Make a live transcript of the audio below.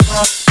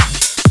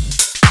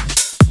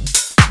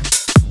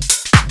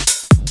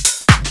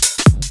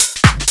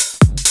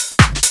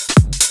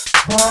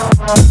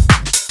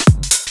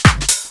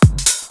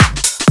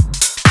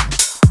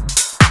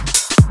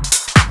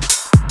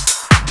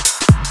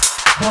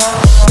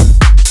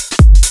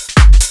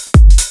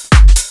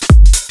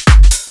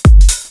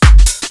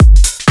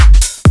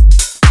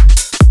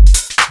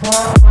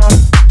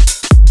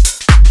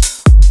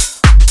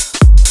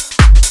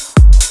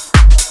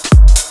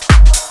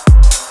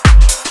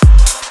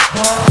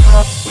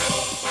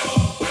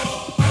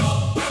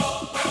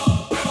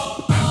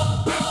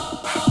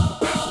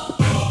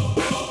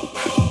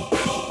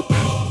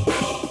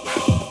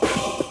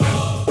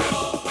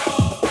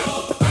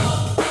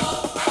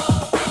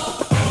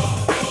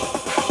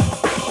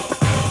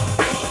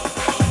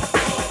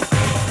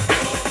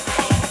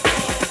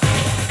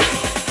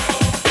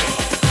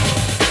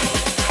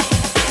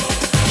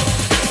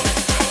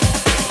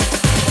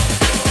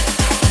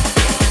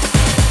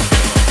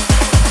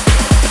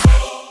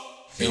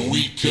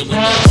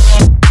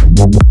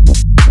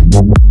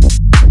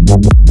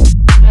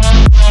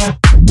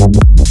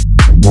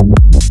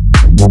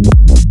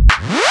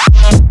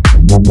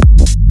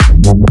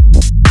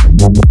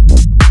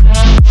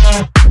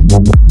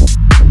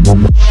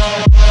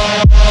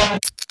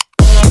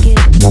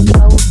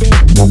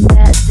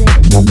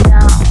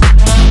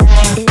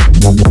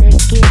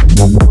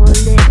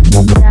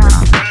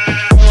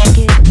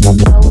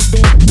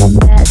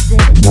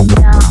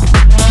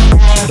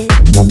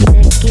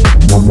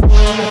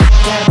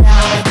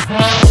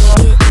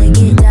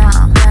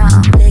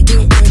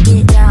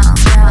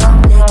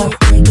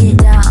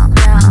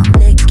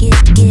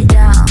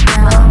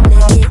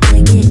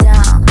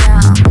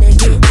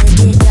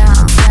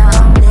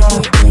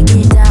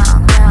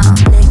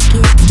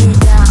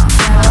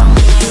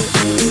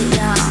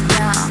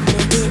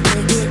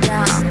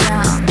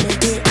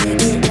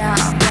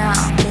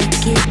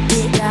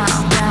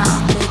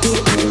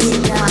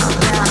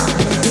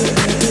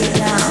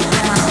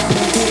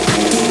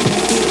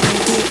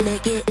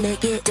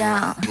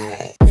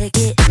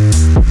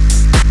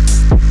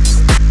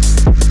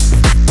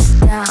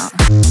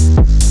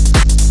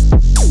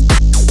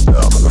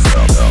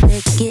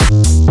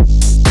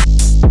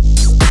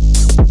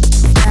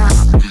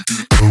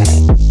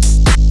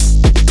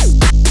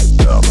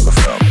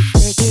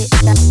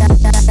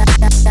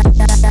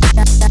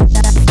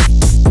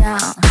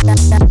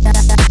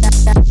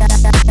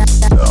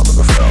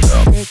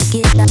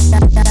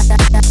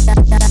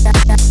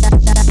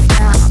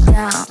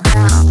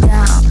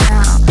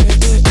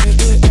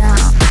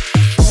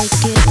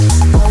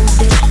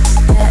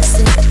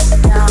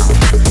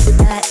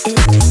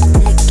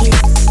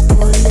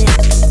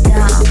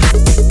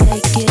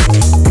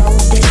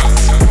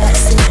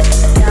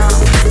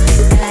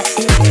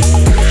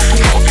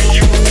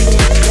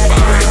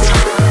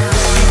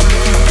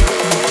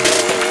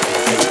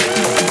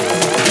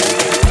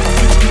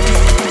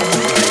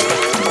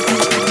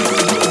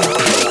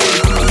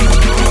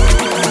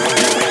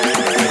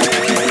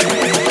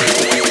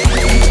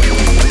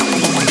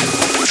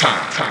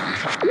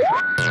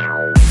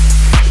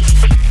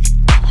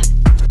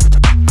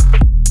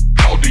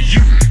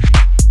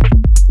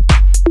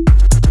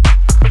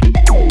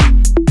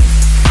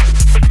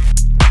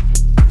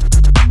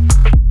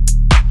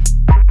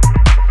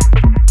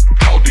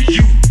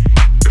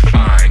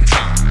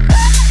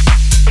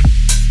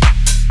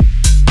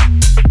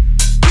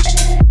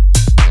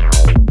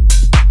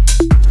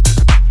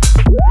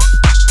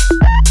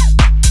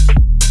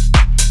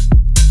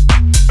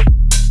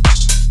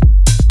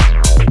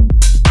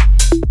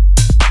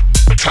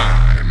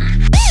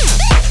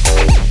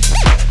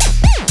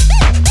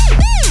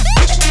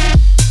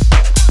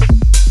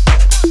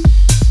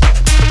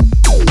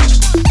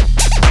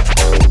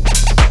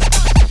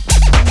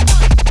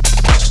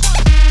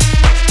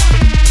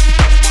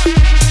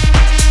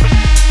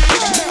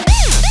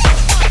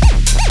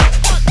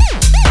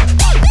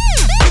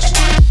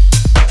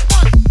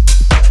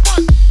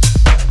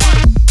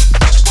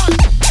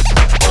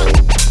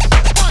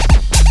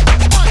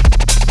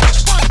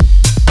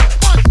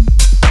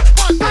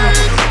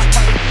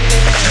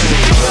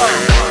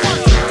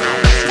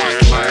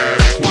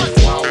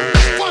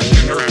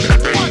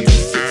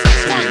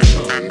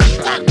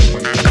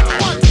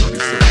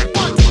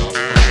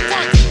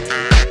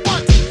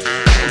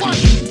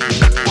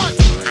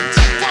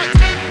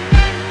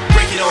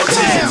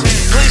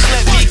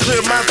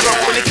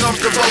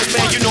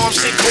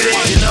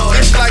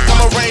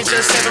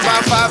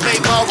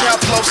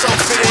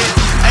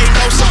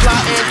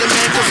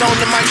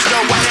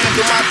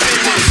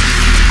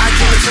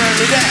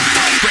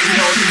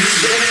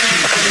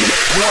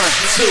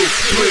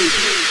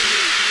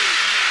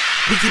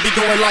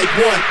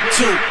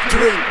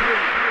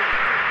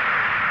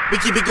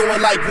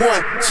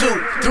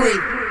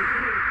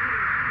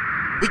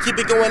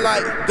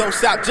Don't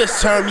stop,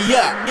 just turn me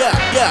up.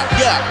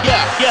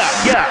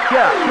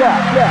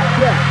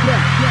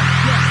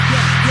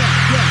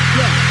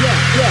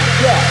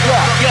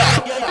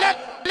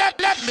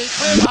 Let me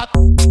clear my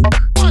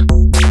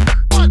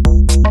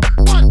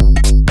one.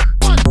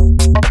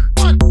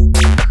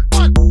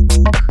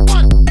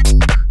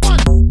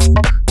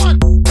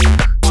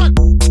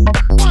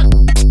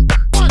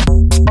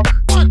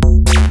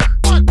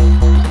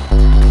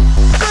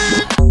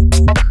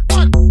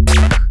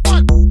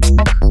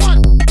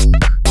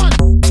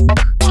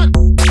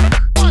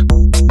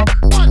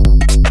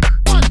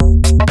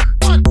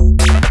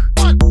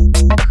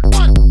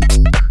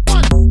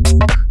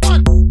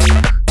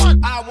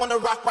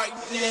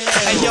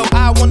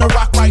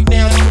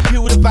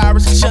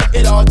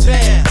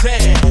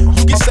 Damn,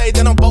 you can say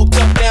that I'm bulked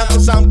up now,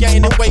 cause I'm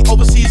gaining weight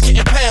overseas,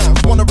 getting pounds.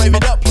 Wanna rave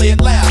it up, play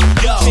it loud.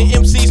 Yo,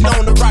 10 MCs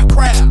known to rock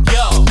crowd.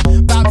 Yo,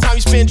 about time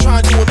you spend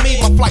trying to do with me.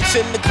 My flight's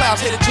in the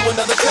clouds, headed to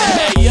another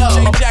town. Hey yo,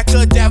 J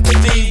Jacker, Dapper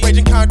D,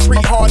 raging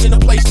concrete, hard in the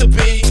place to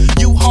be.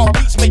 You hard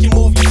beats make you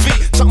move your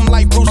feet. Something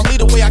like Bruce Lee,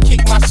 the way I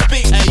kick my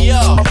speech. Hey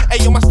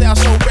yo, my style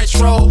so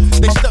retro.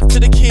 They stuck to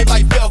the kid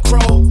like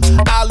Velcro.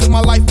 I live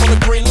my life on a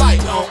green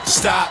light. Don't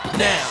stop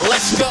now.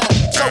 Let's go.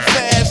 So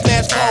fast,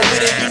 NASCAR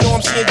with it. You know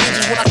I'm seeing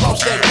digits when I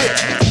cross that whip.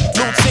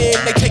 New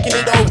 10, they taking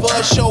it over.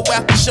 Show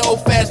after show,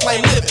 fast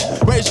lane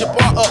living. Raise your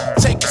bar up,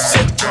 take a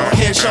sip. Go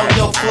ahead, show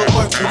your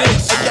footwork for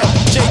this. Hey yo,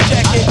 J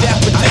Jack and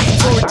Dapper D,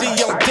 Tory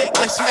D on dick.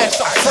 Let's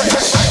smash up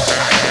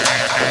fresh.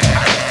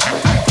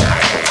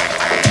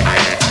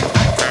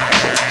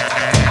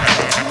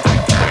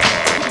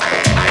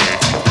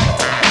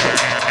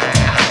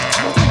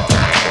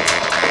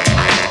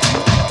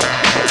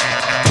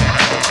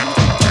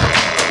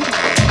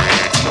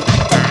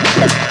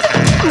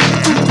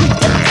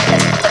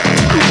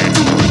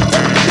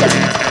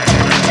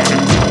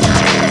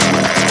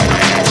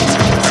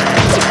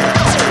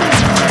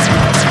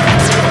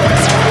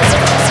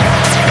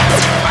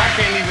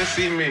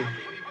 See me.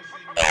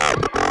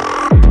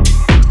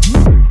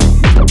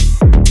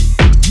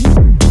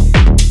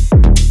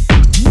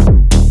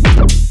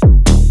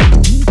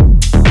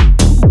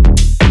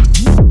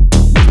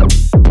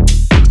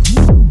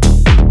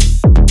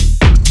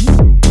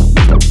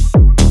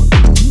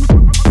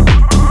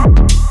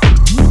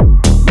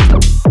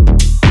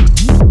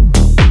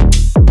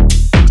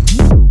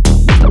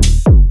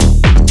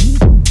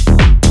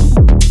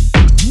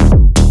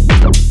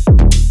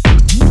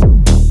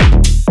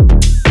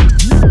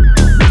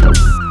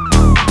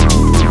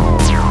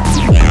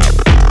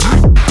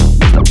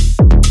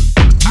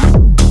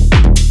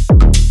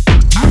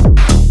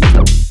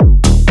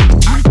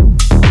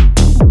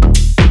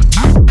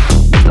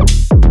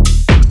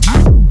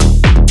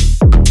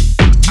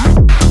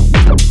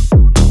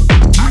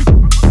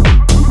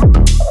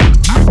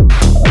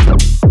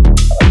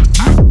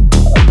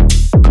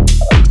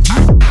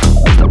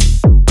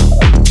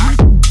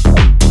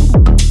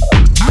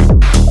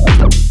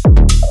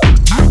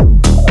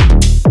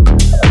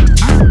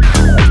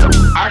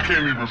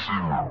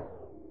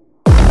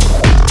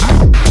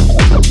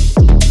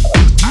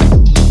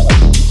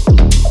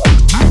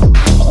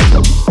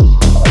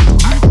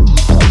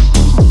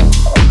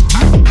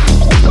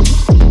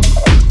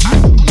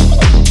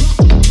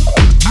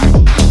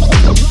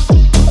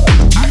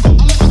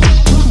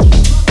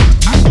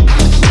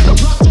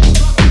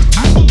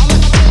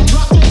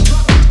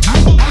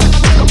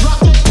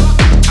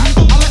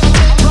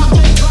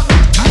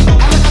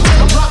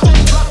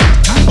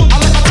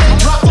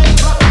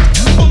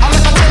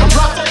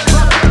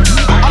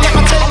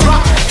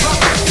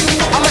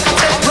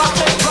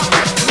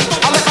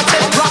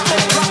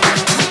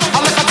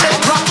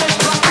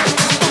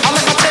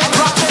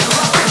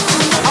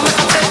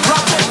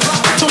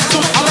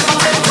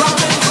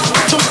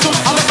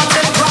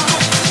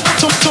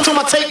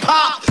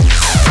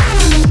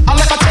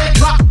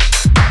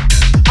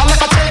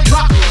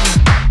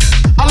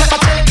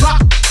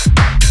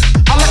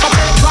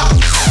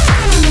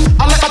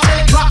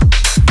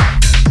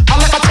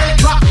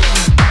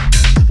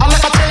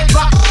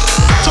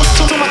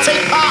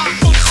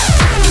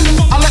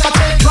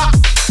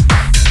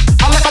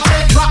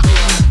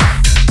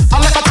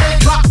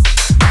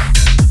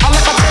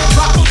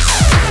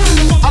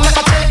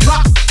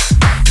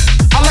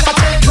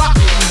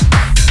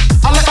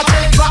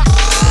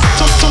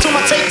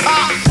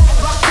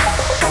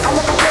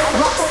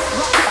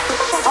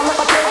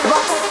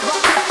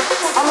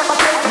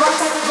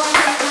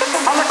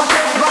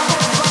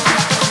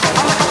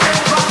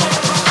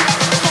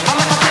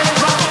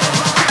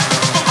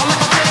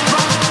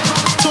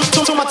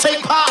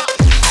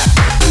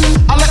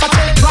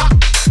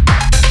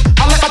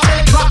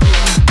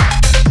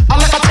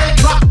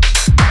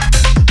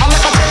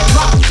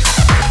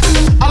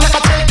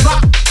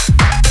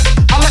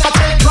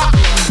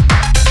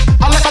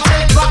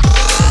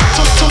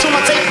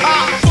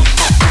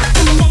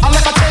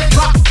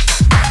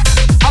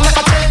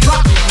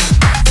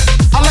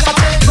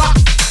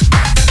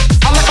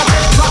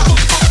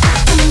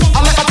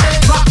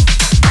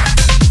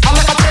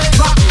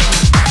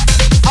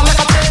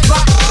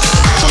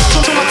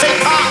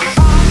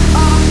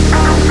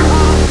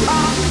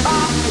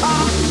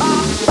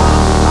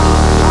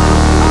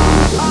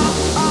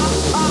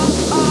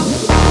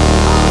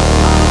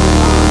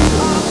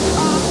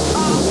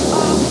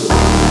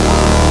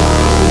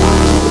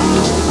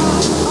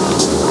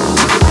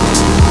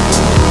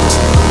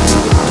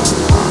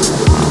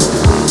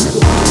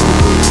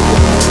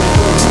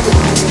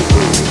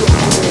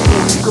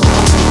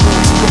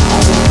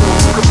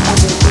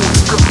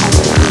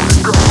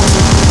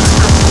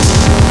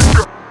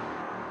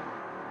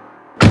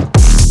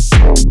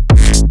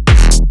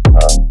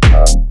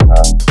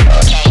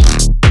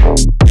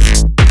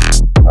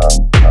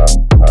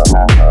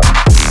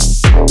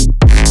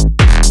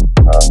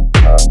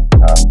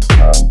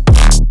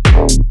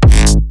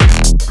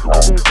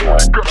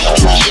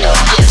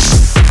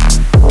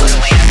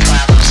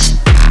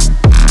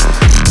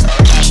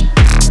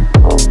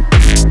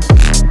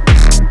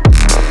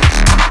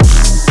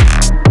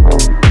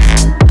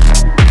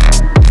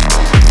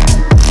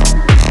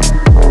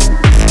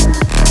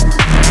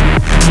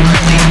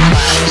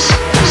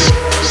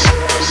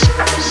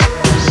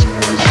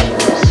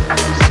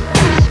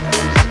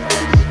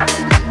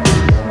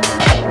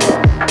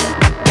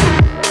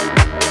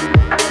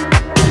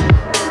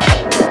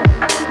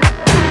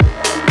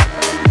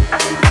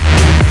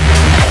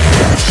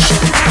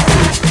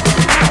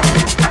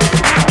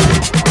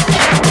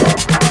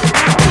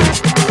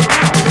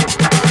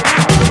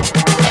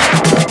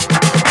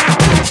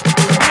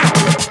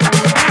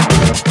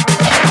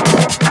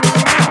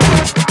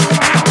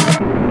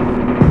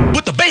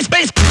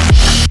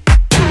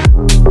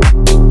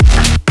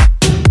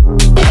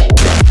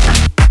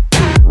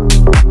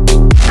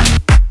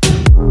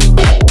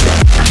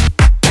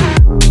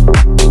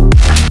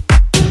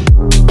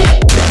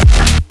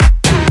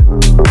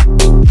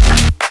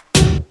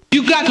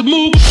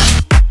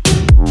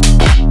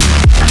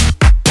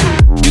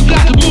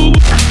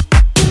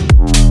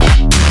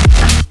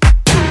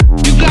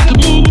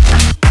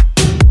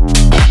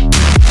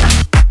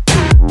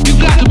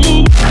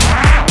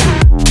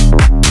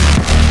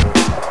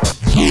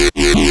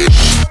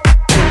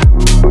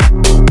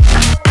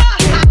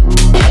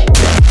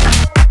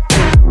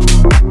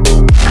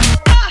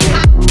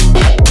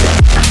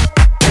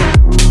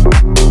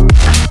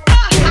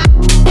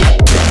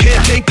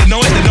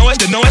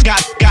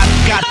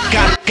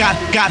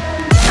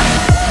 got.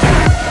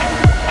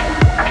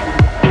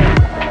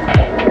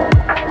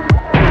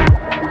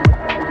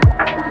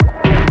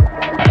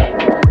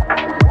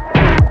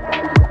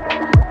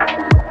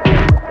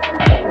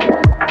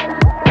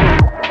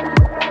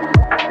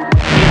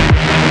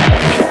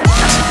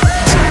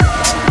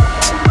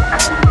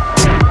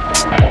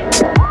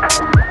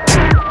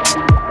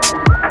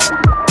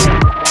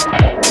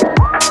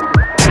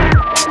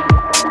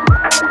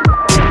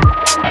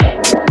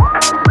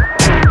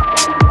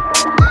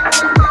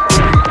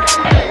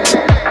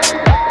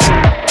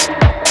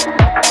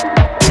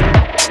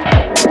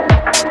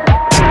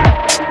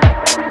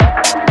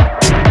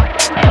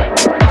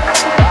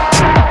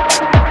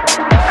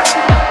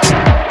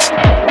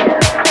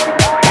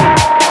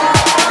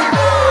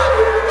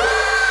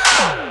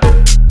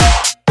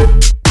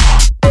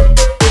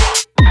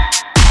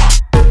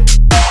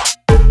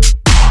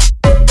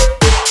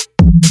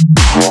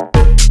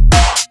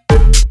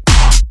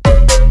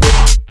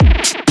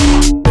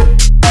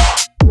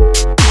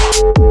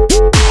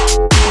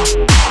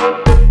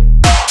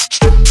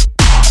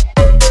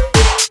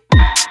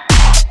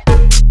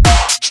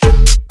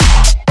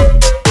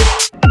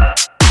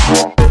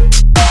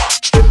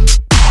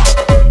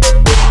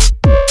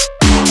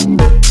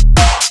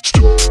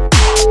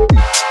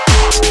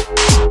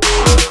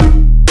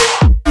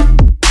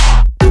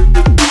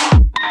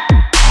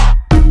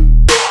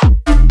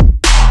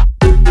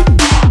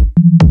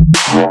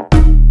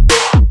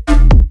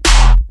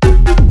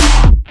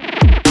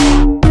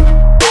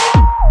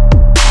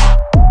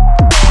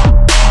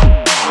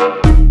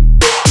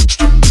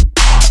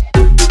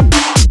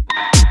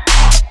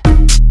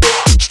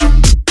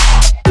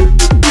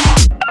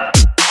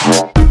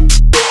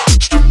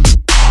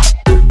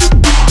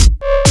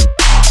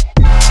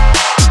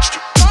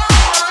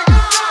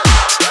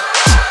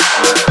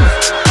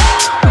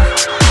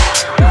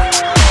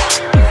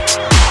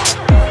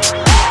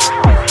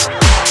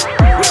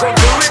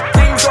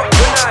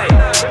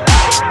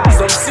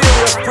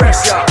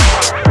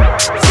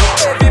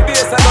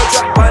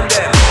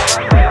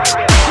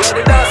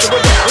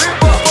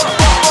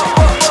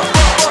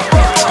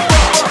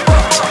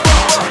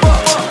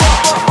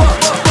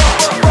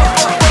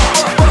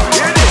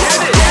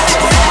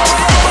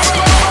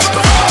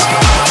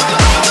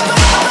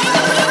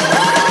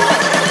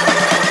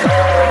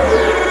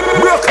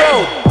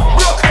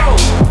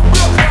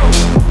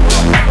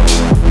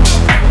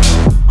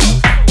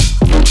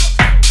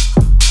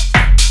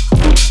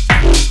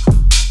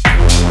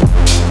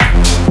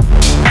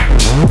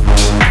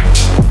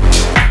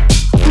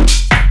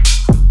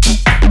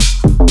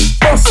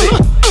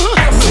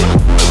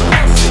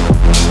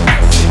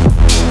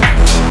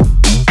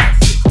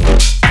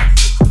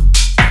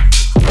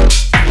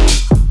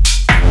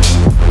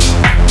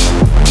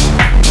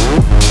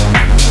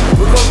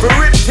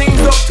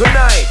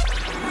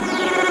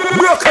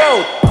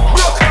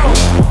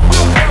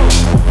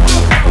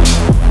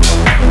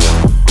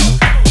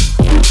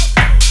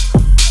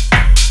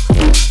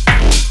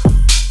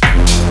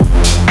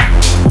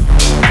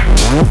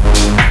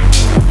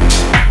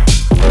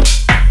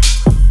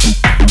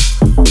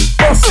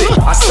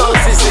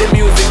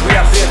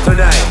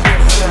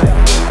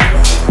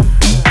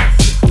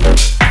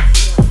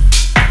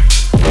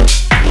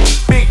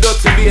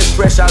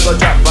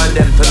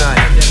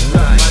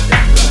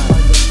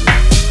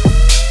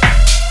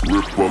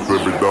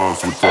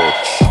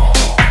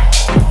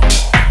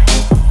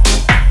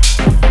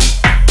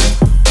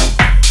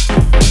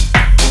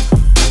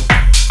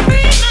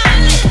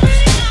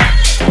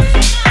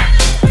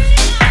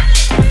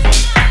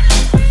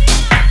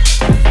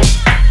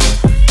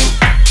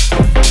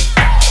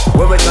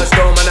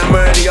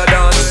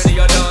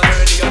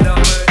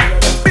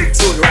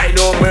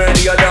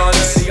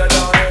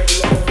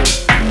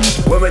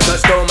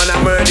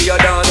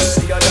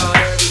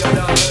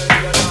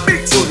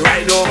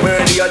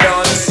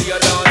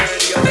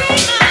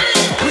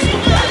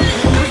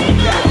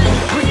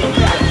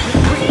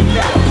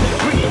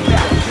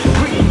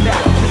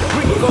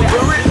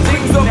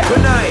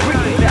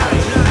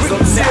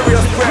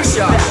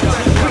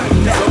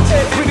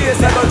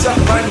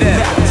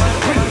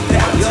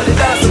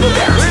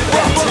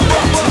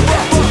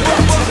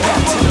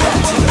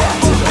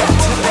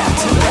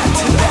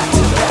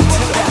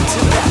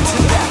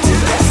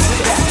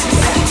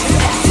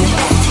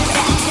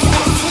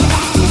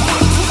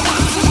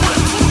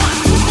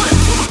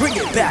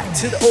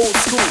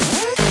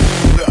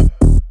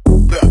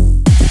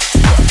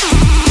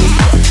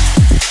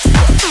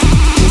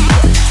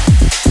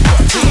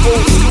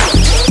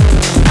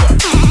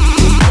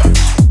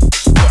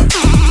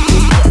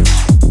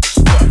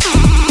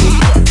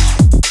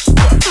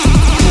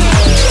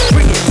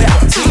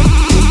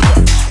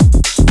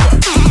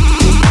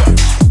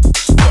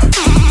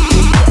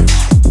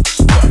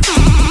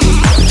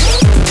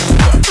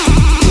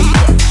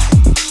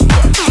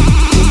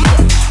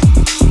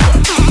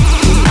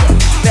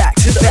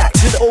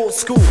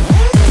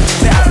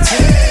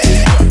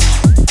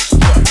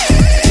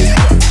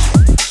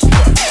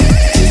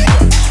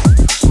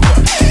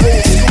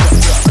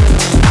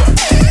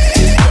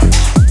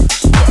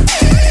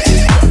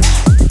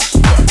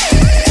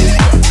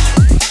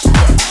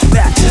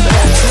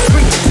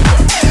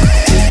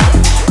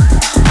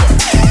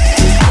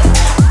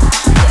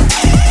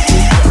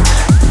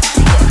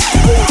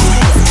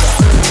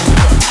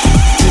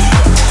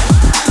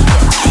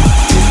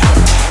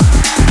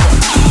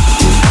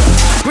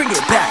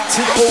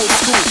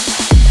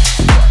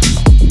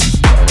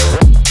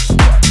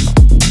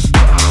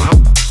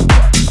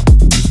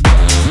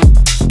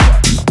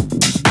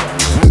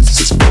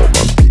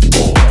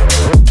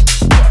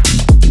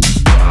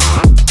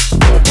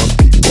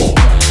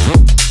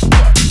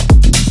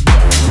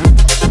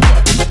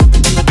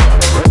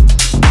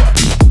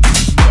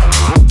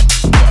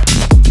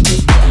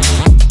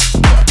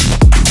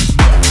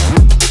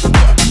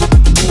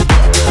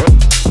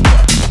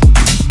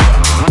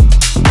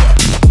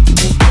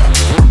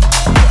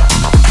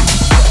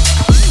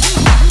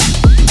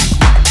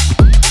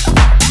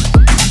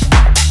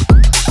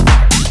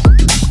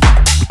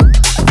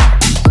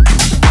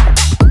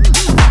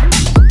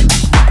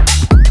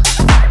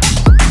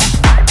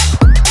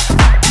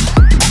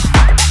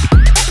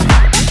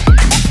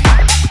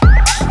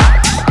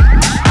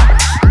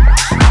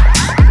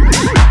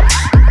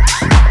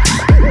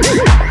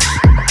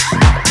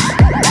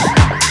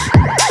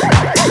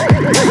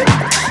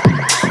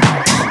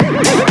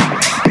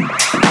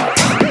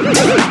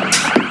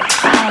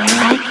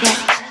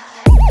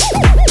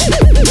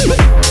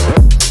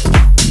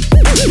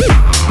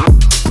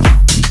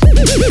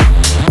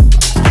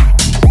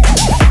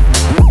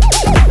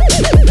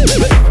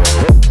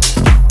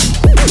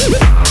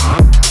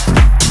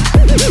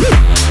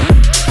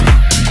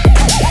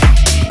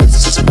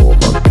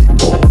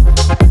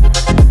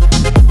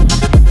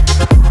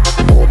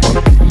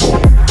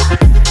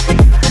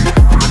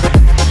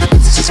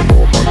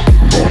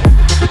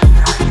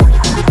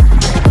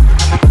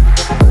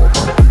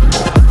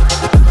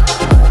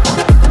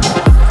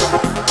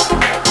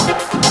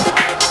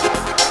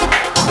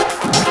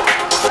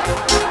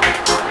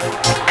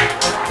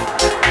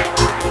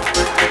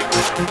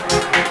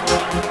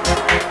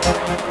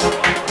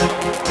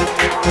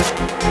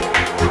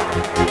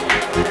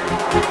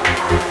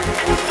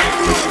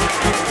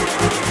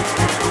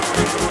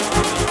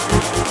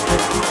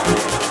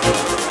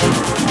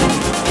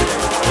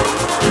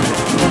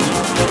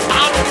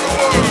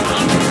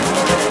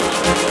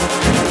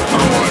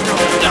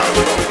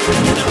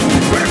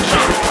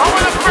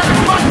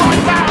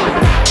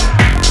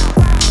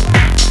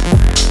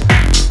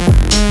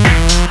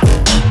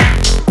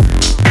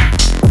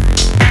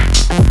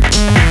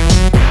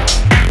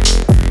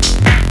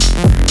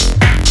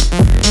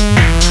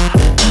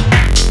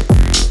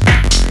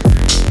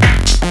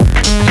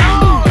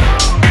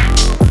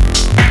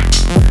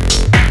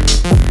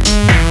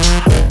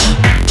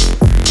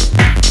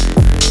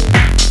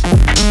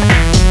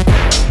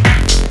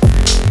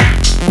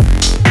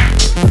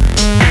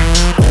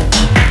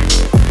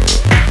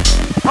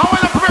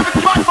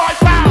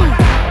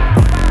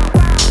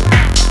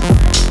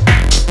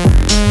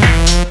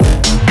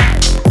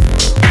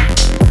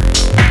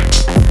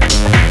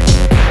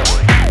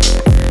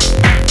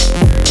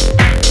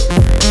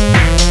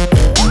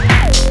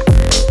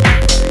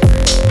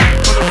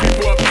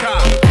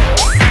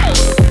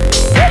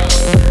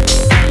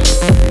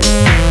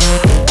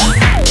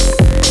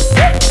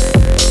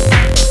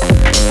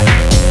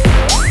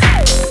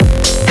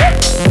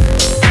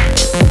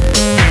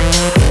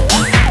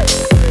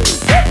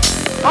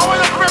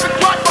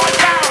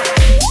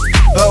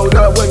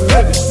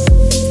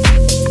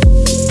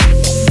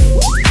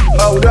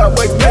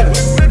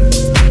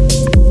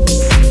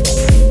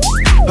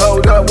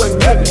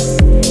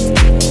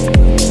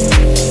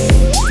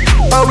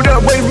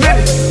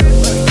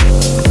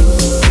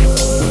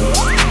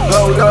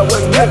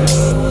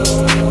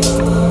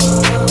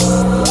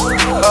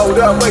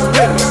 Hold up, wait a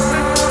minute.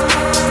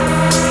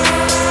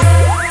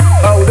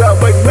 Hold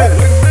up, wait a minute.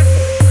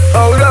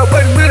 Hold up,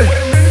 wait a minute.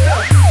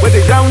 What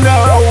they don't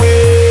know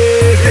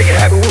is they can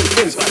have it with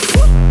the like.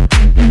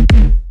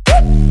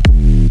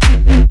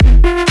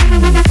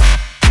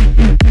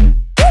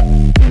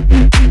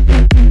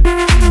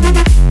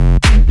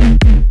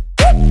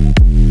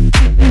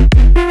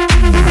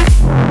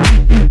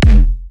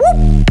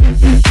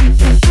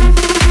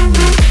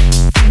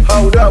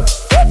 Hold up.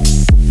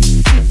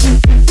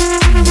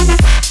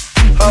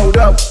 Hold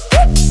up.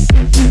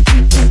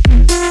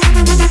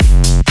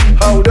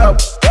 Hold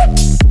up.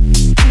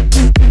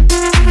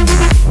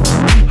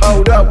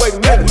 Hold up, wait a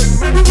minute.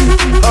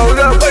 Hold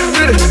up, wait a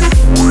minute.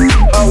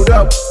 Hold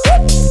up.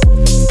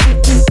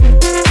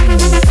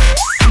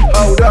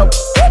 Hold up.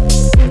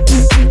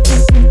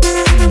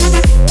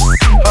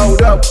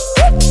 Hold up.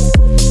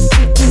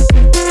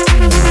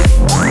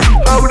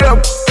 Hold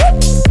up.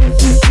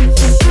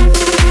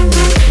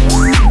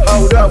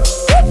 Hold up.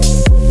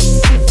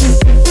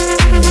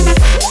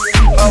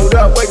 Hold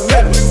up, wait a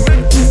minute.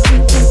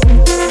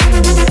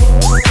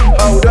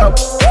 Hold up.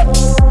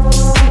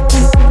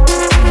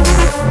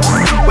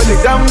 What they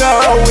don't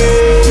know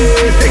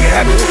is they can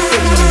have it with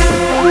the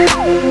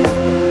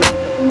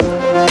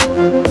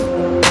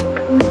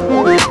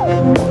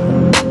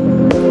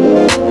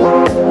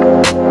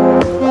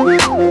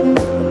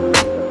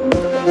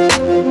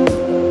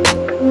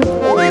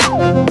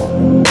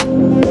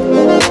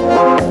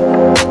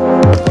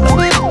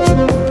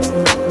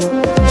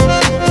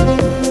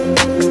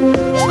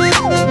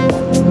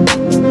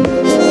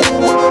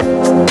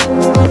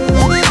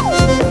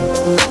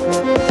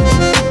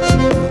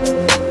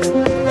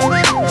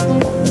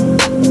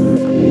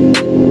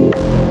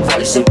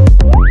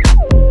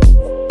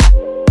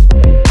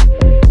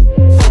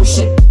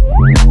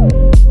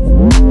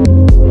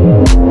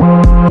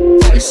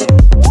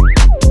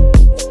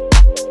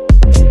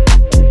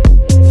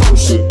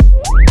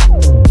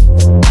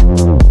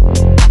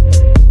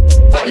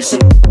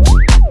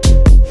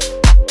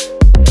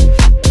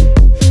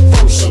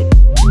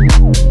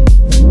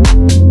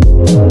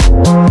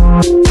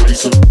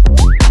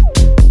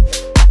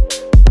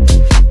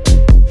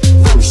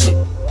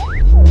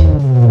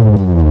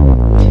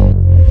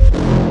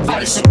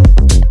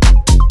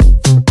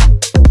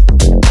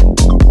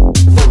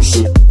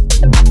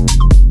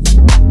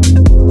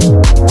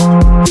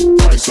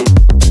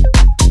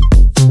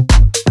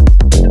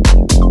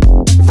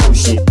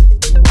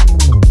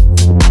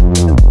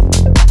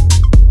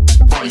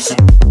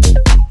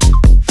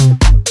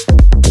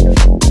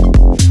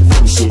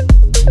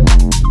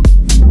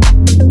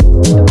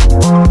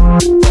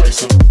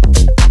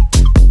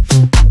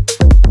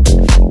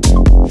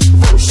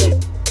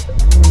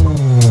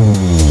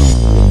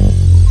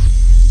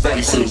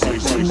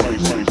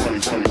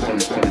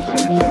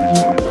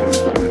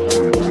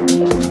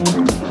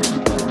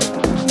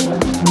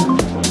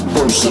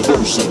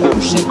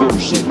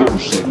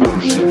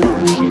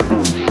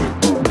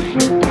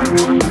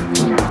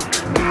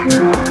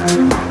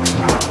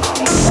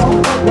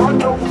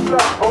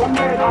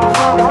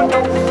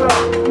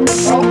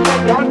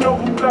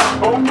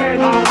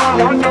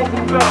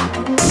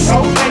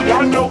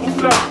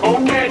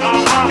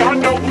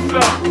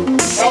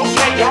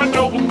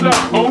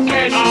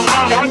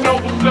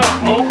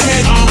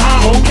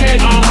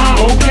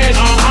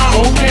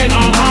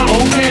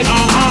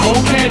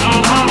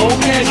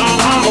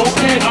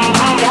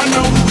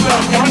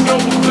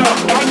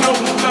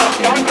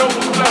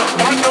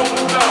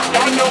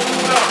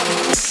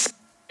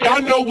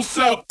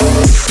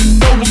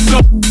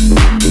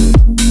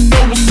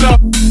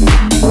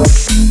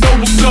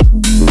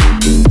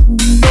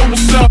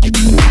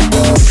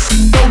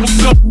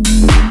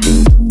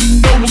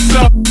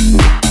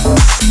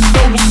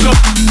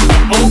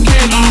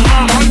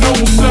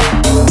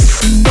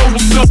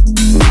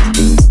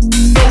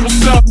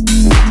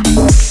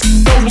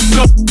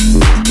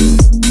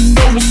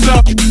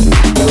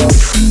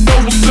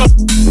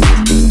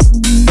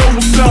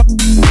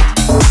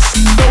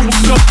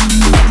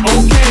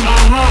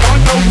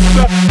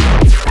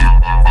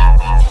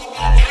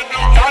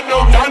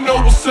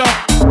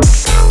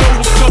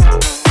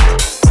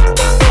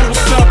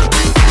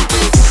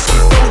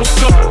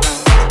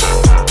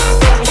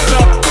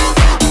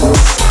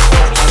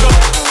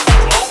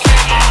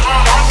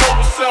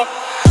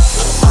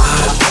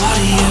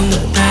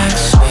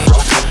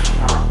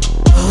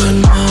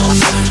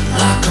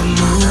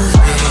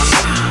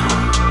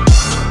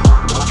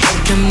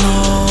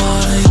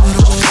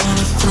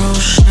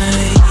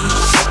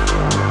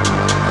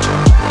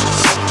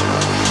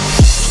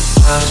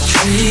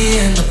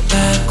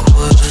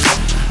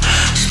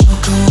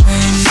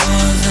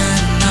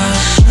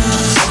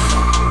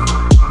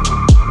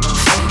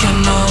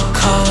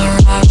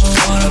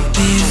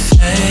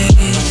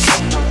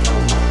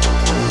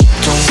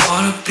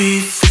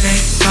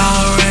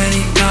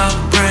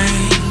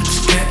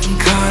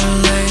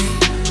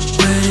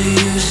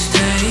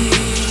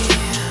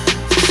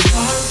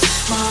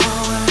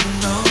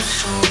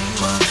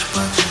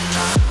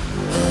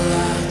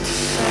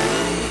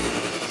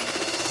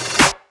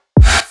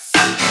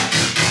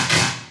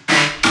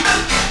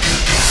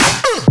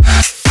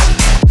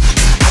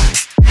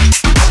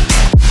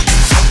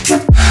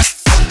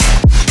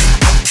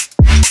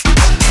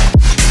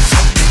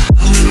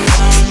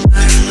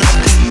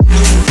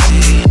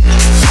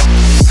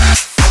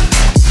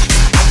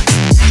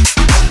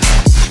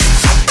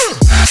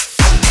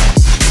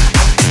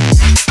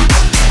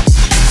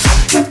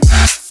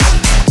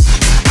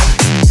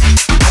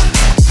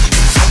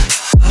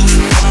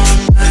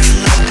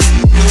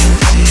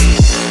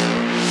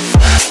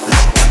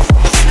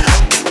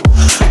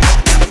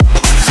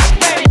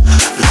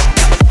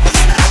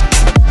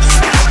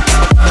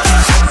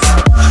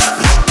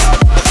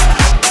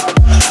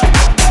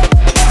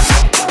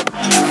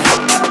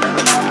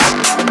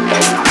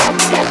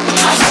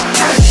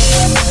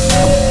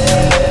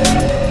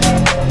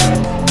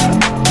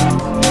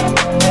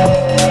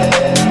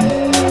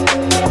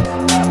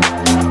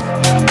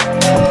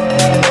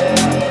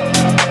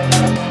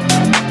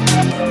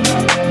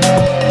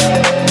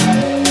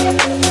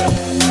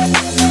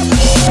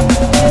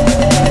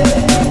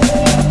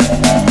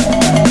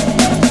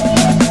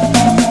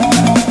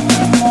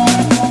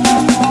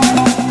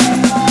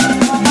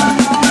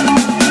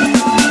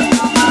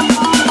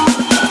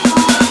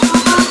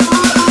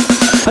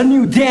A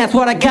new dance,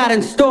 what I got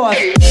in store.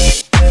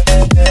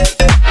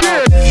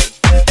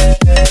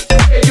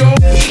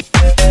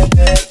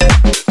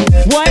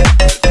 What?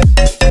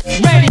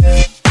 Ready?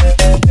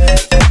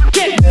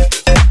 Get it.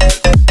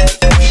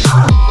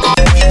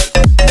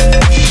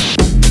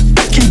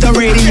 Keep the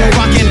radio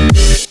rocking.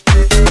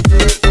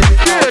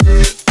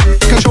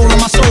 Control of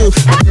my soul.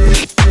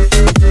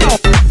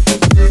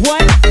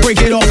 What? Break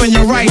it off and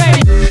you're right.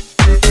 Ready?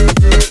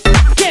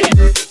 Get it.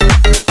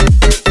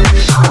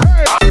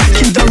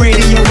 Keep the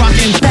radio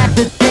rocking. Back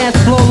the dance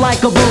floor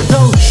like a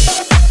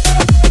bulldozer.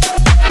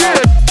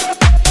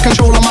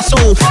 Control of my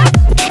soul.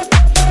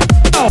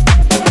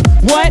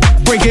 What?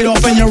 Break it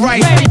off and you're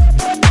right. Ready?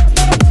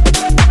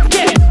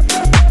 Get it.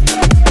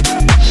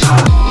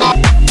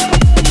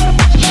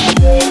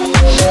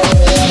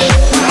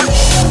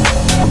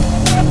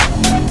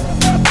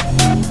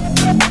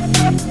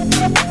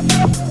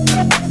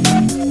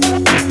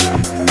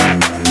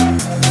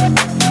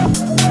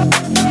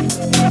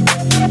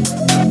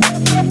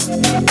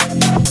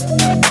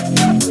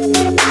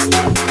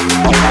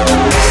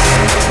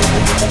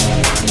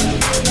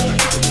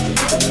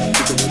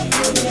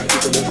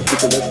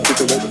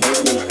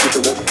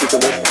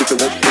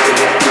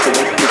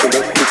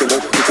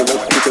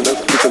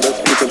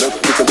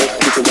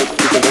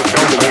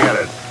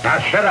 Now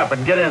shut up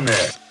and get in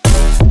there.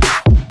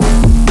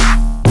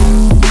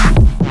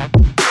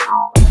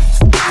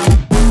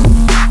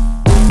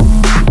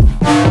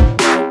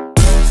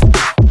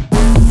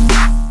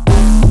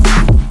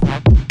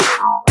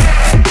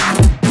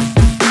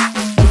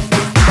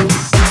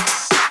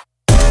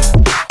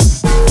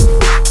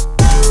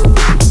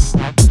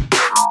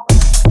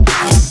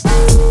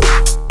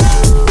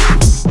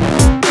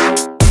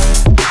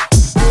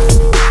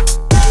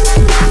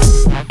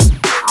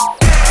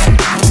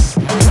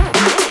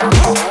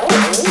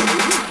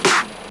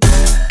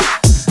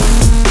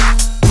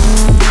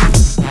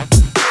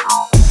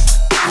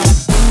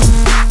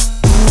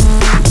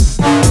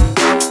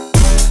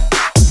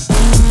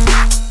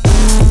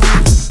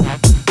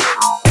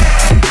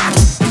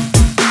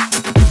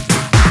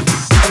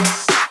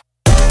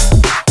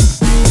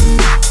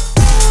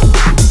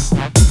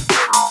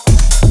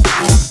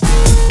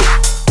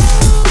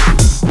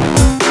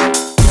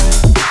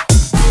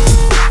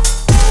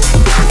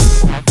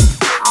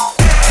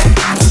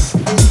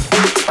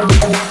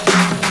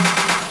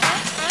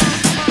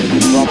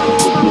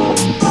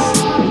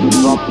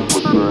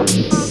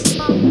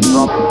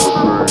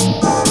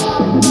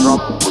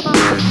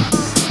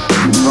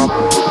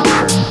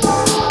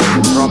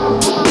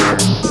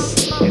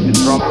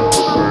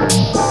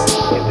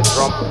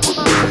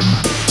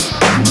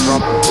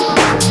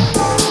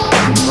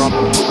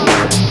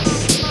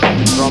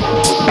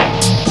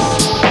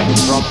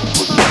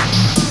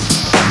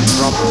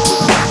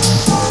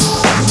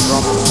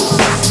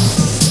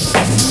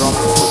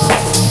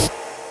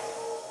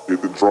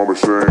 Get the drum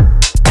machine.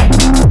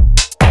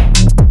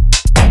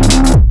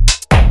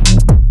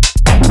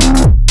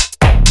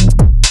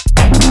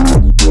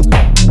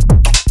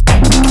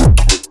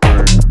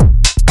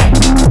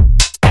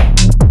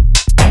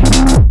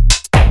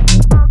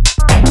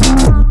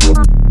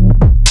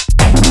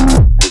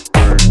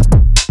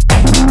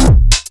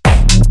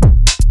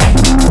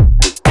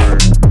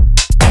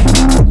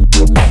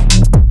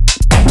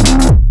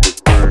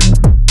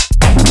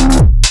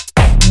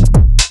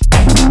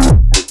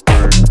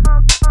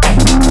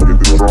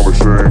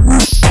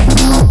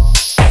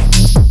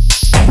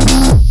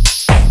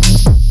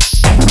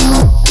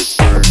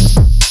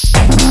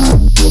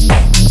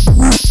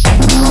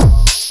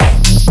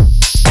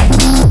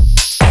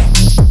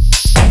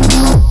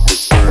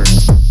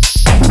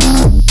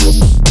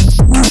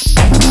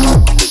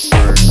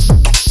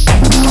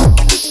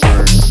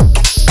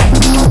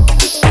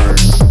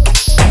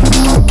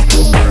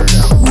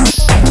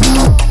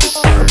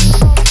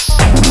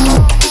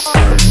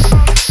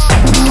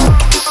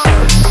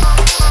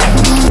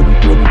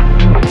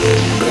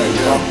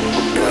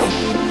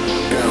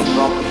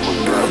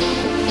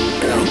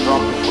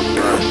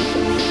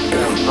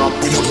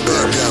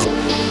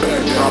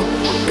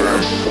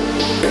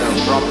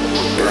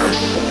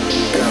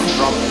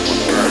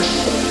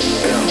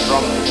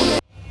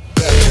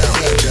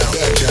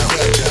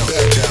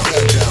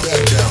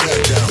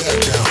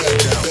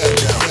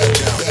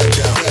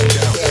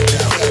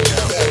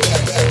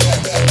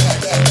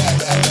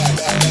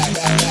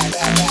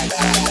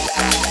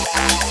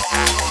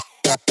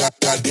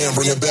 Goddamn,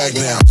 bring it back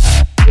now.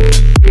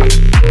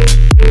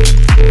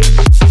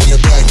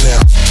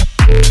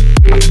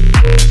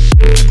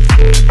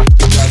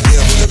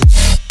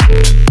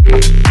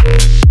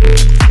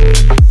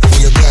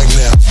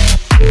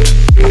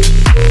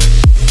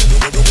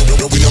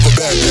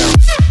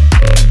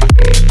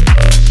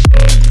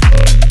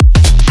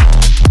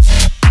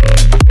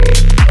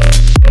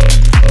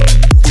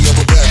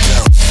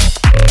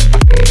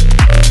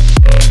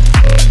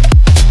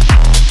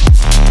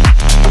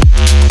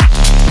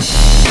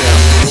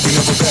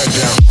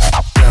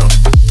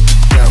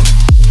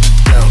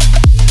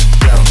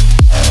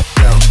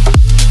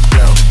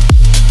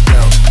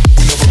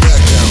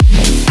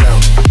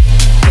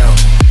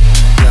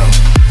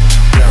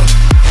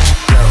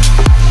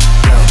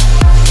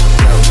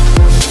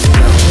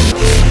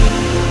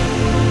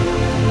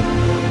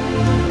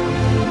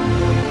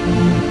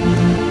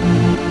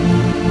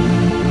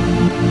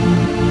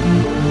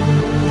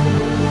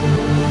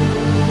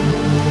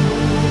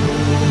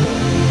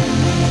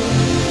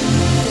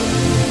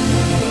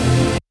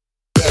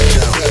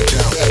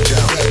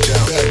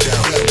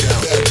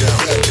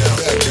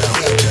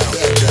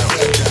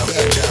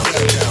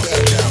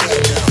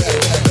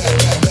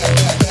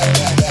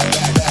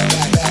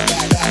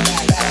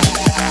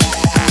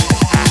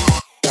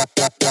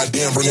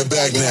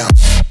 back now.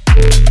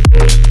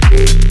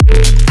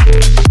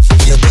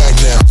 You're back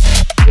now.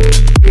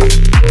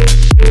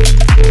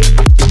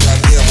 You're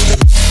back there with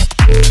it.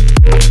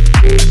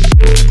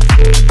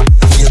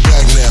 You're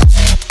back now.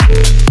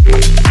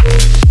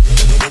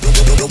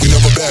 We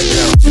never back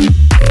down.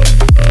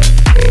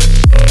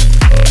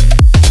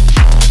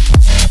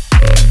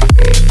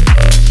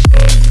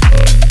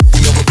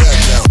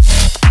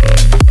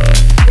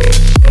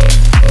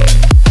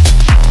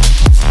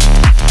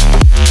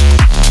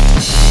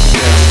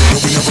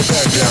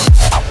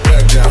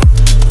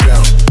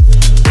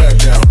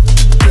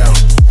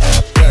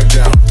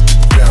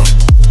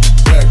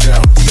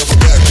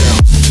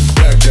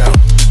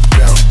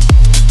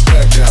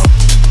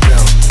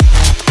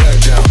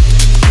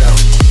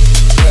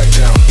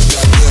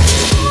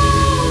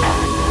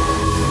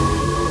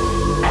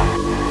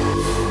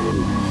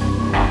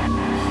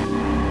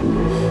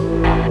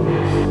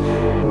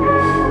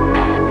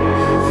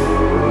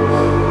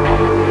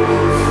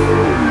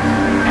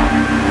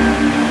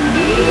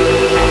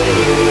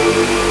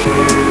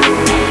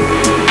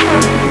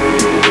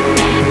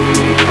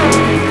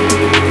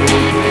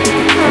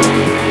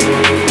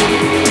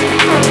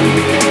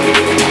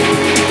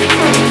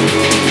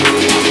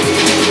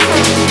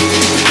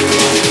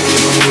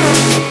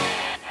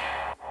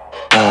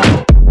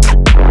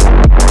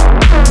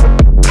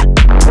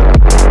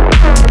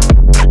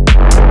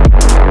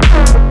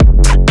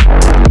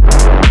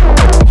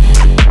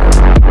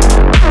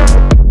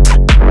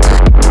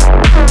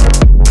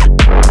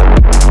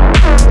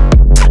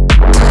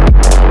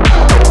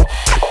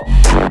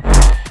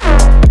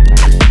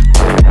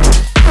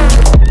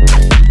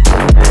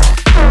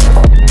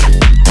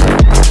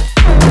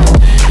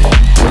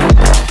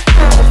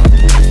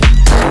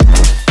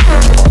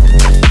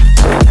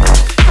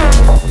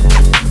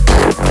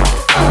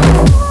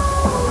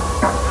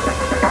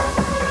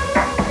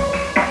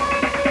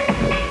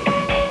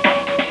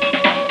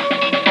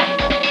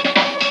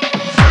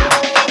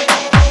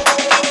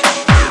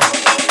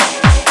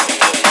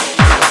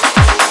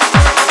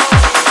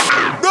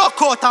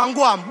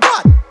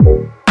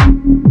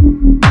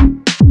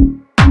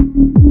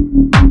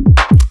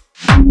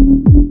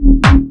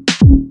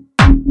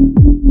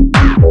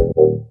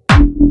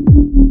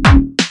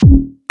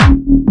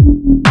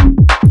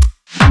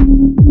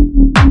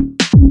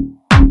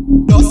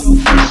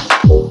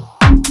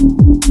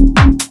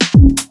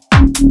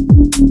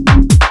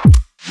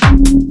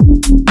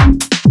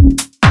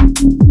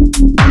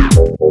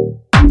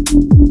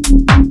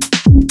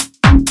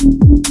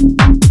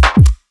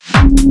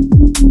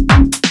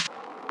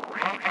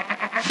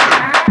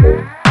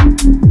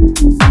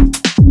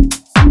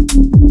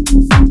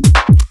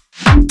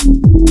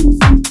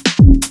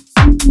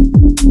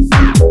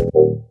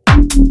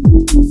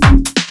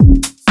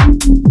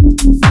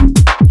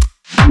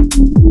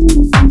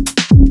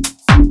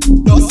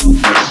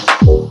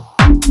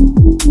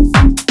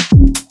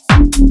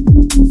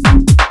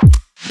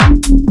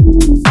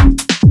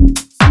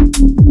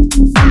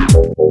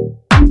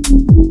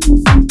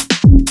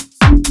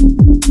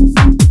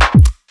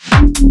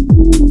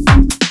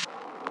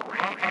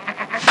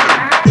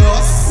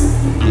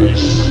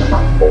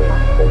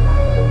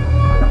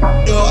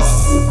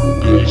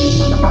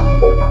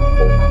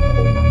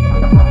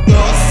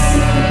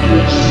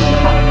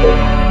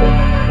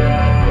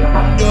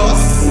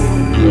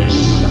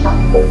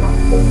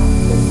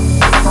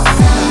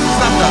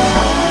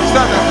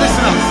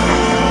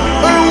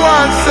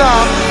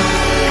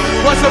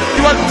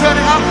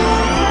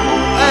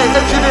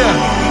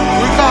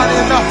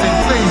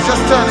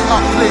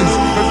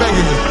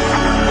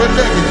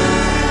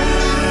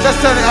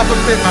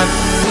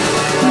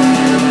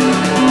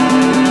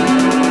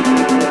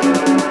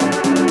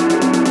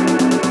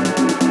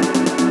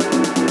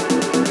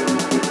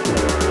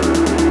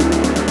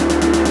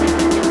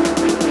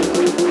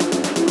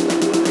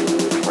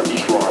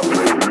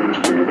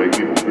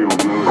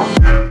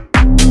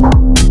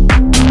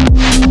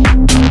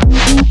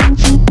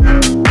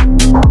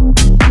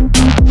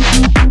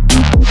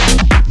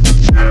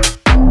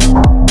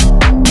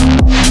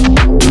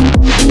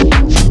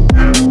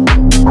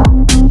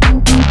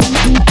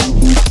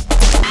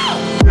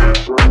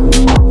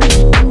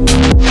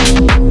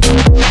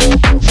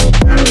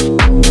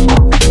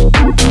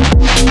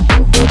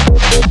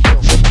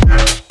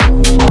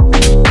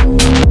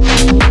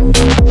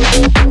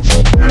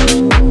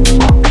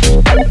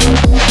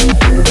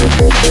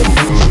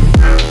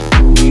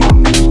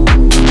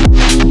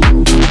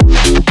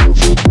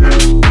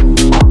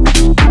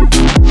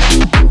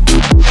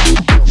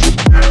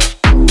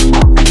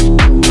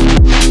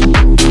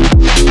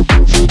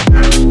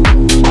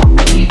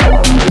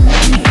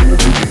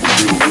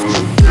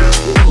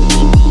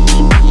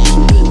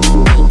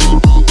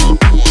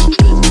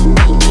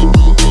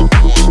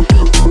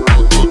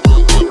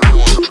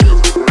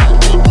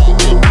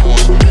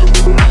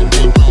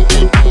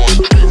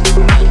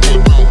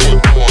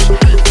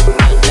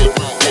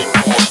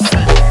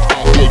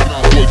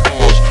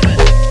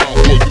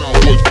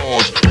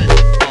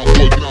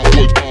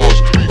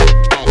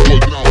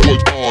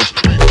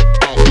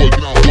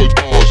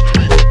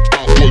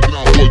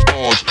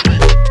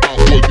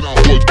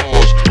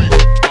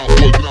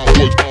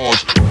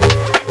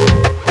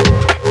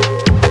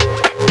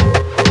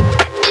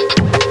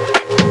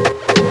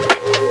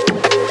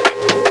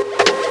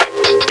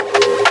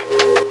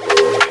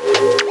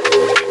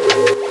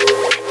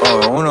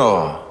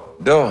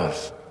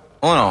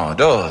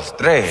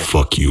 3.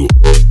 Fuck you.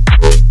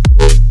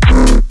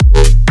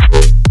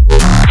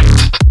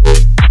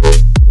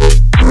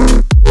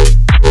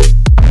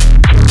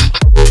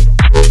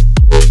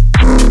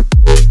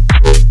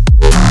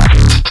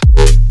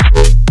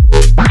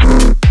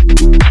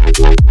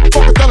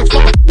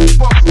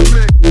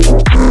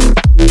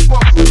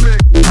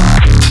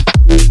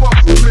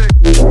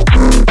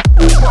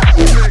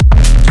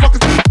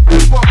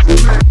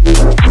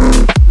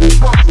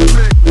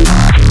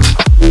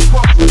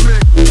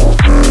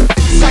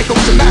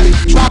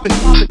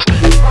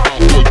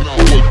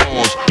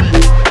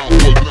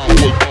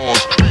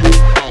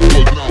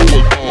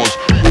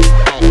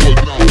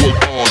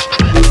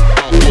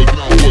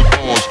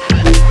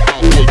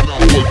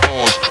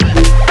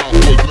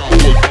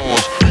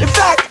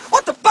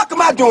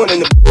 Doing in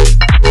the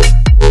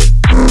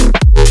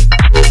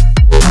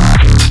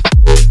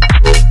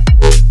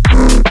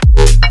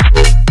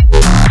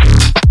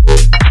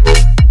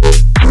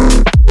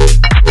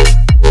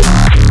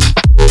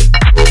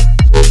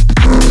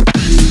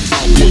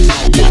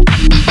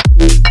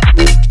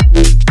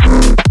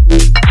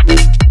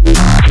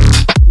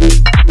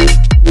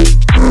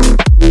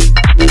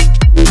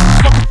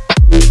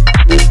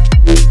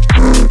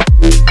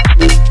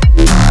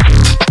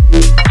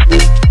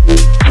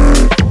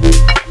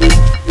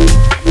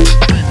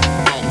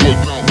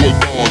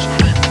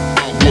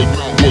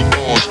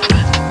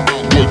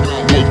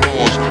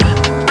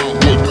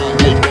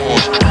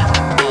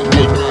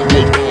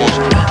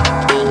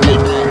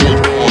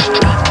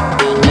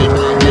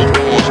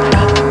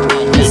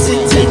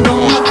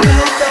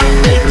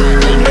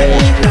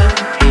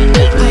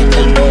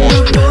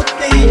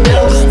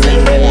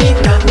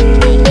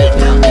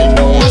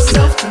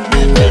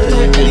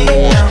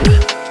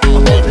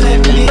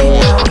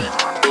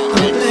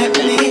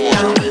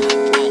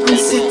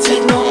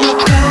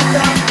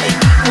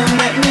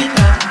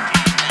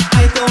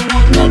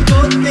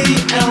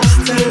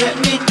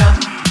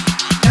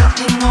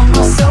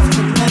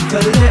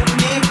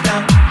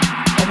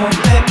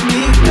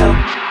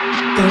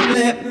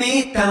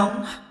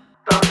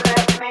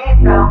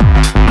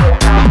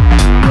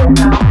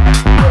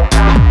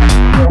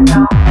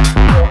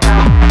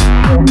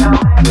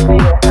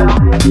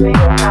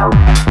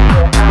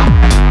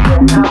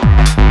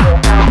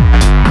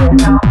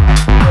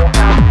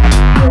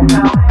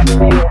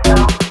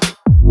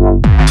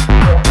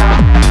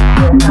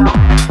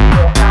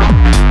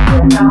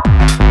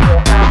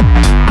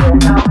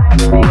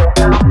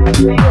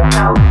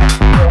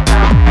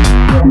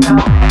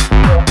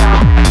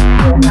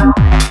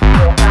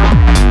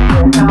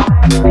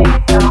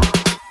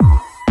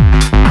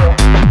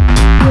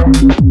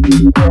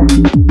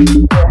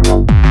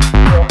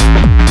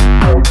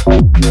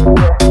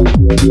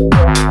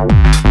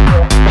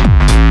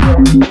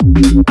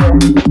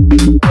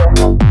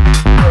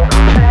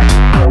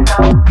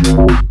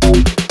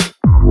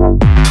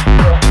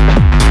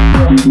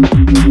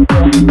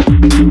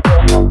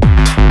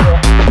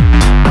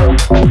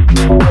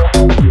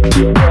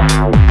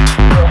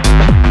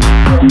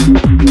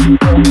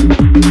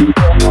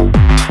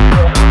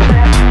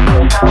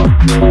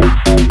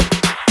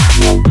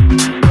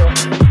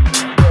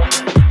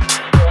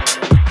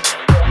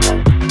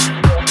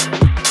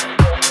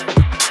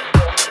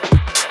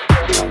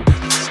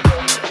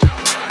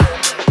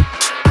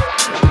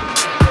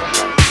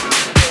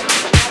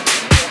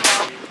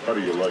How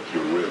do you like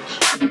your ribs?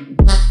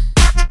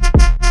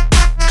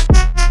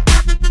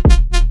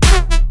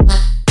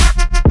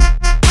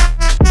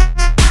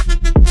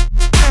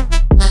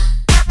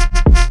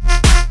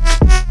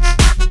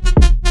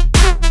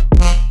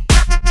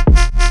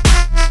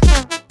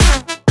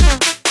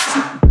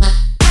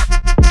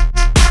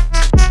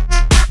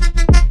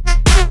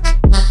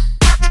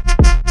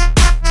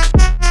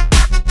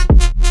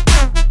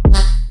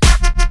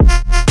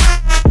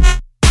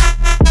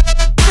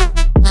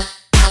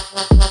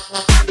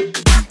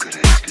 You could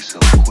ask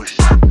yourself a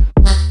question.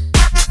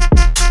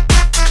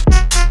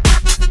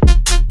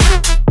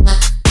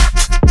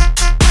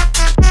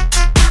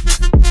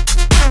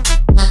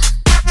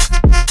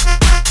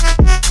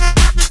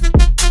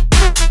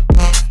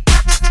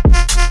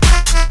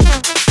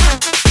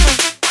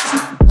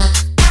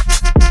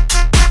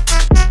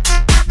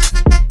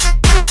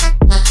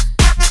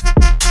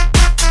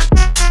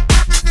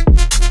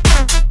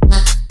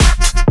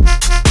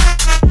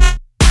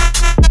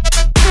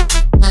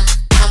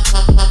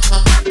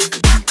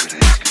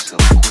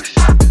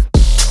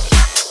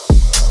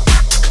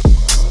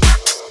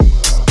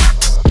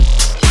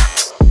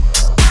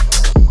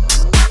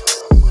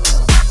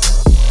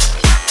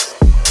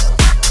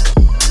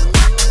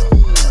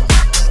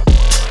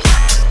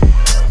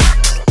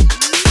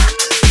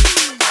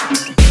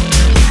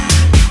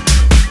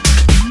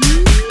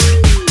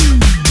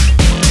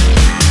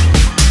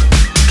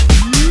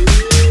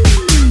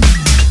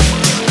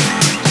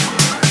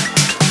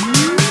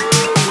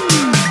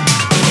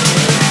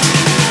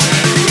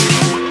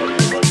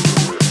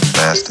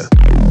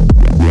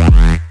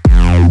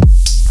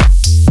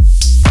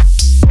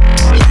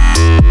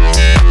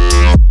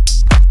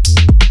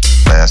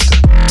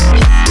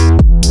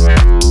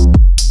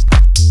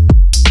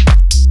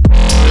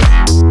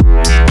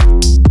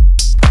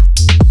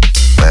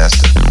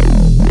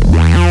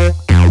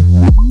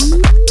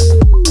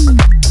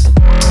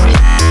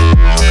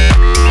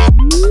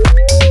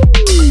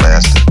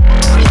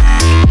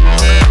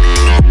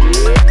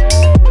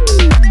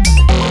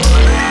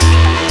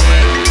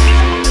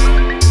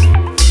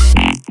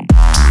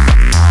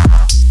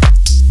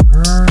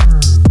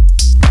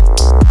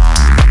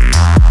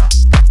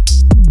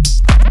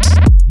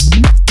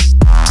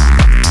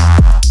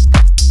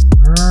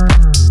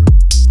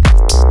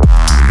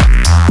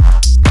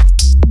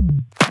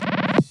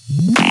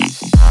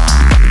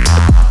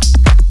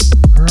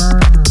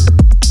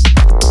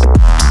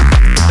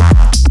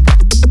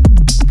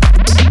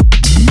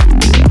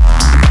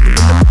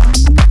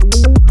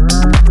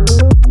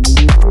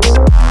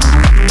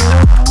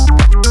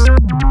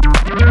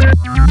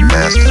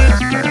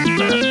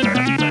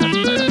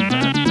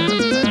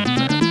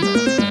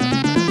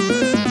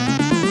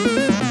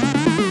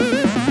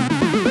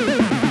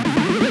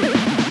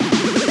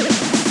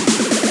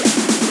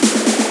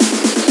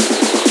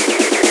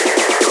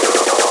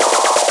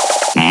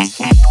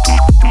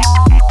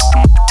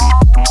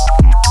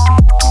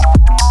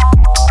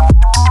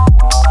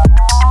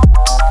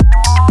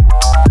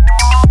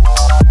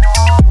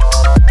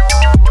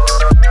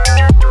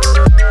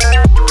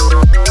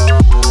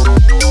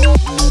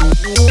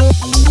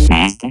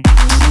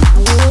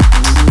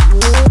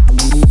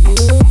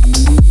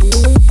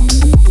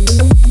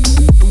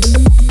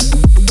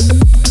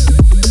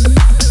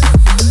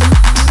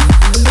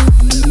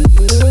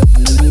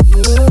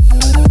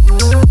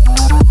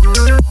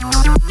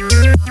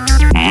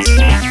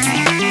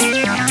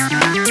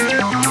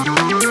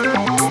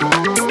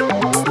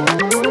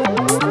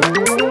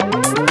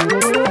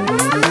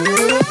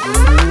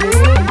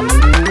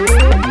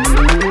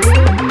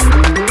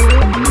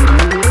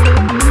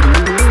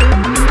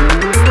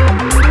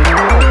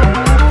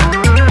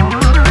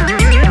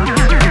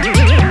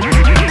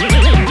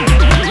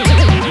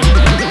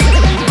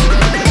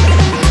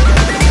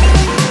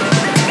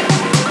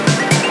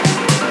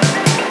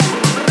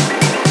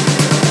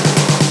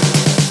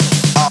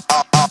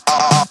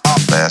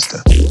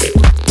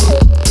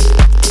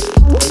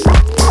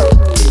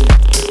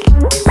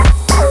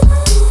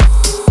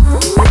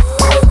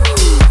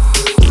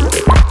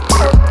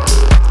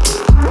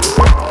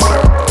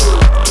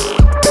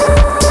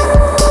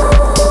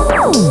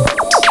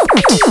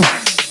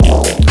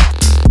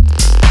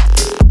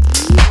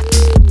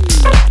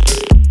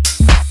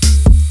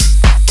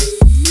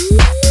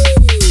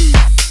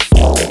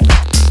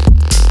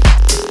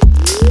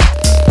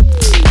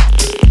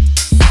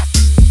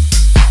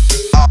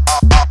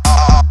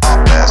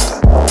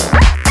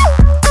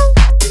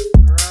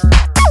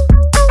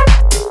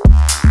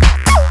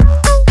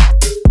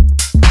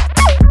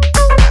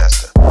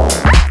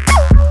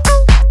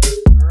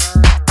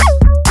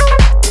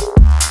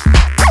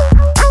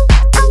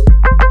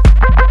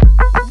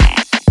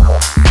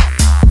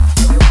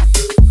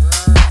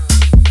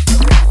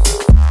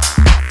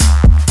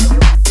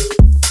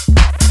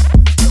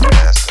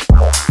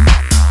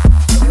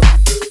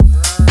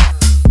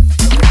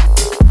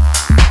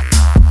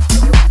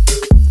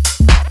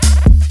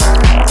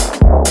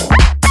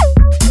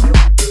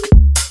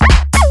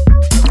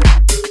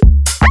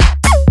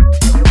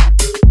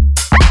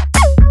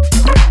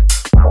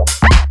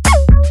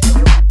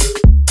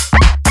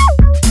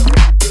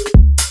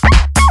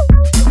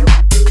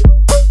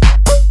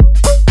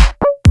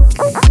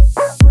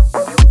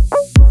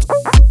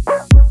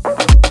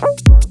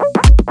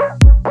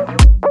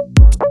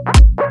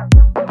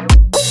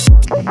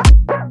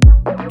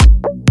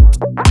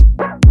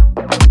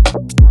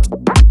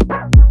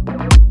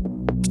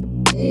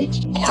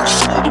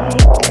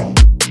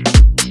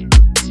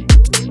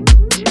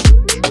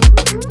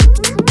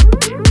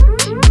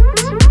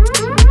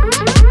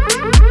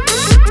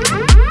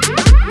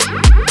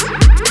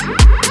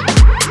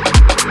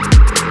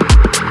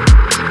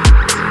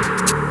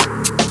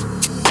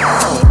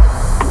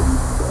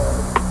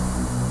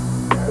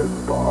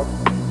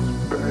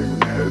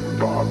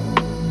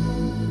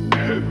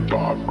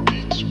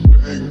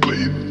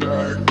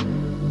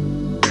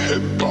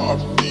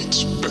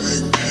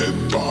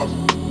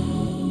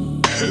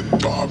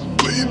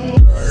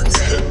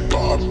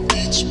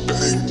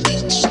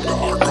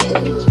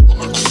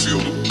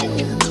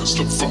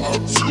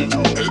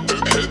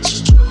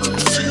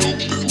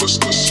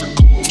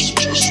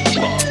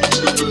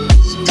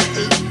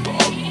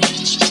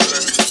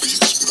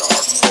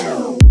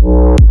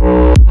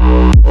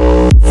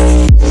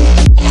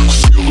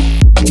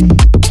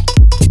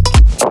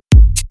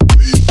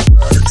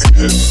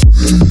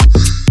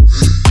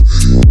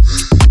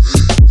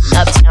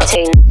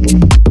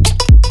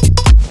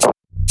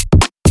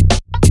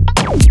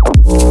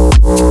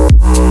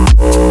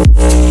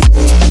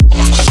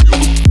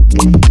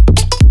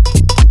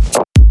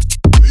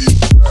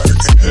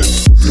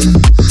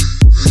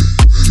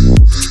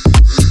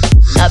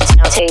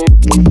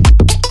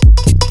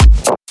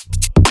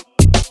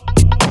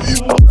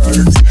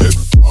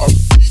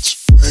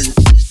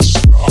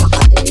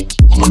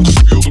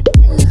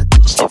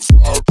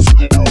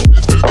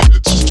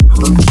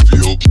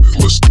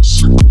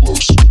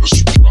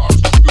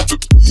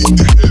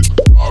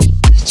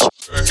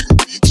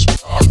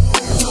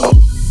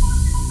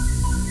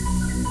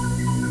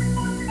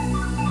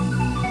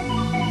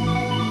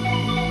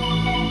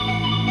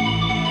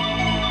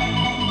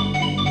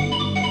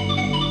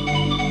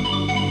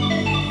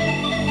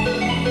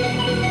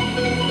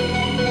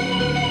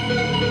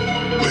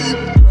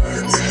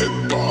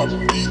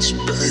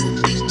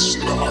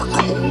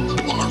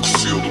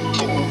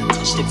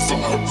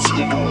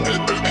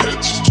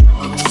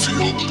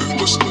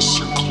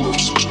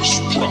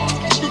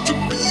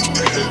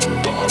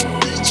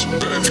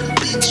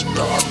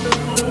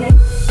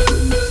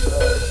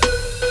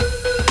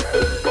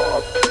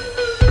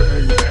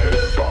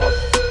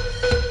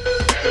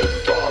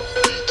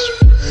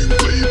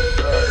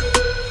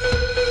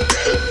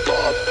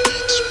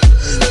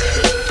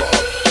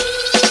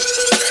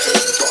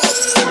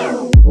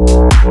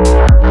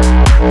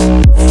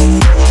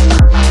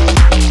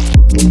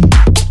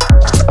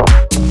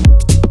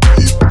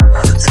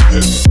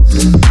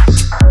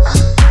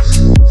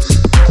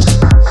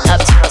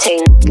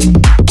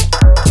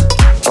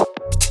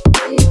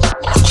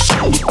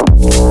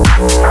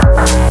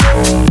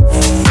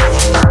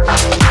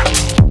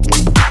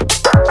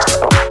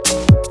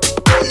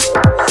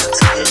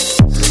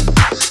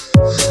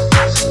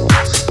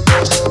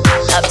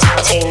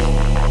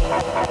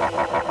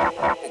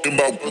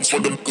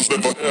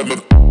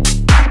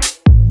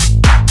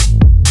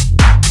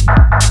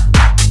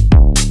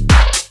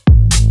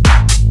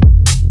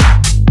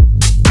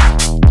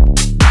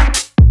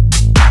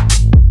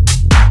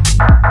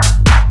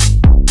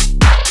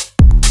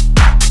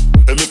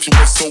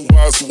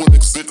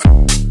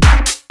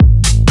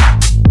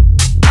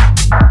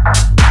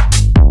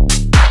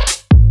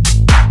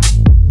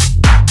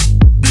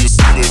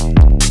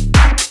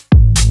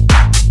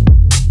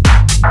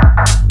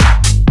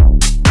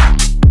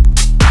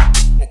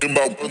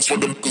 For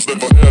them, cause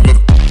never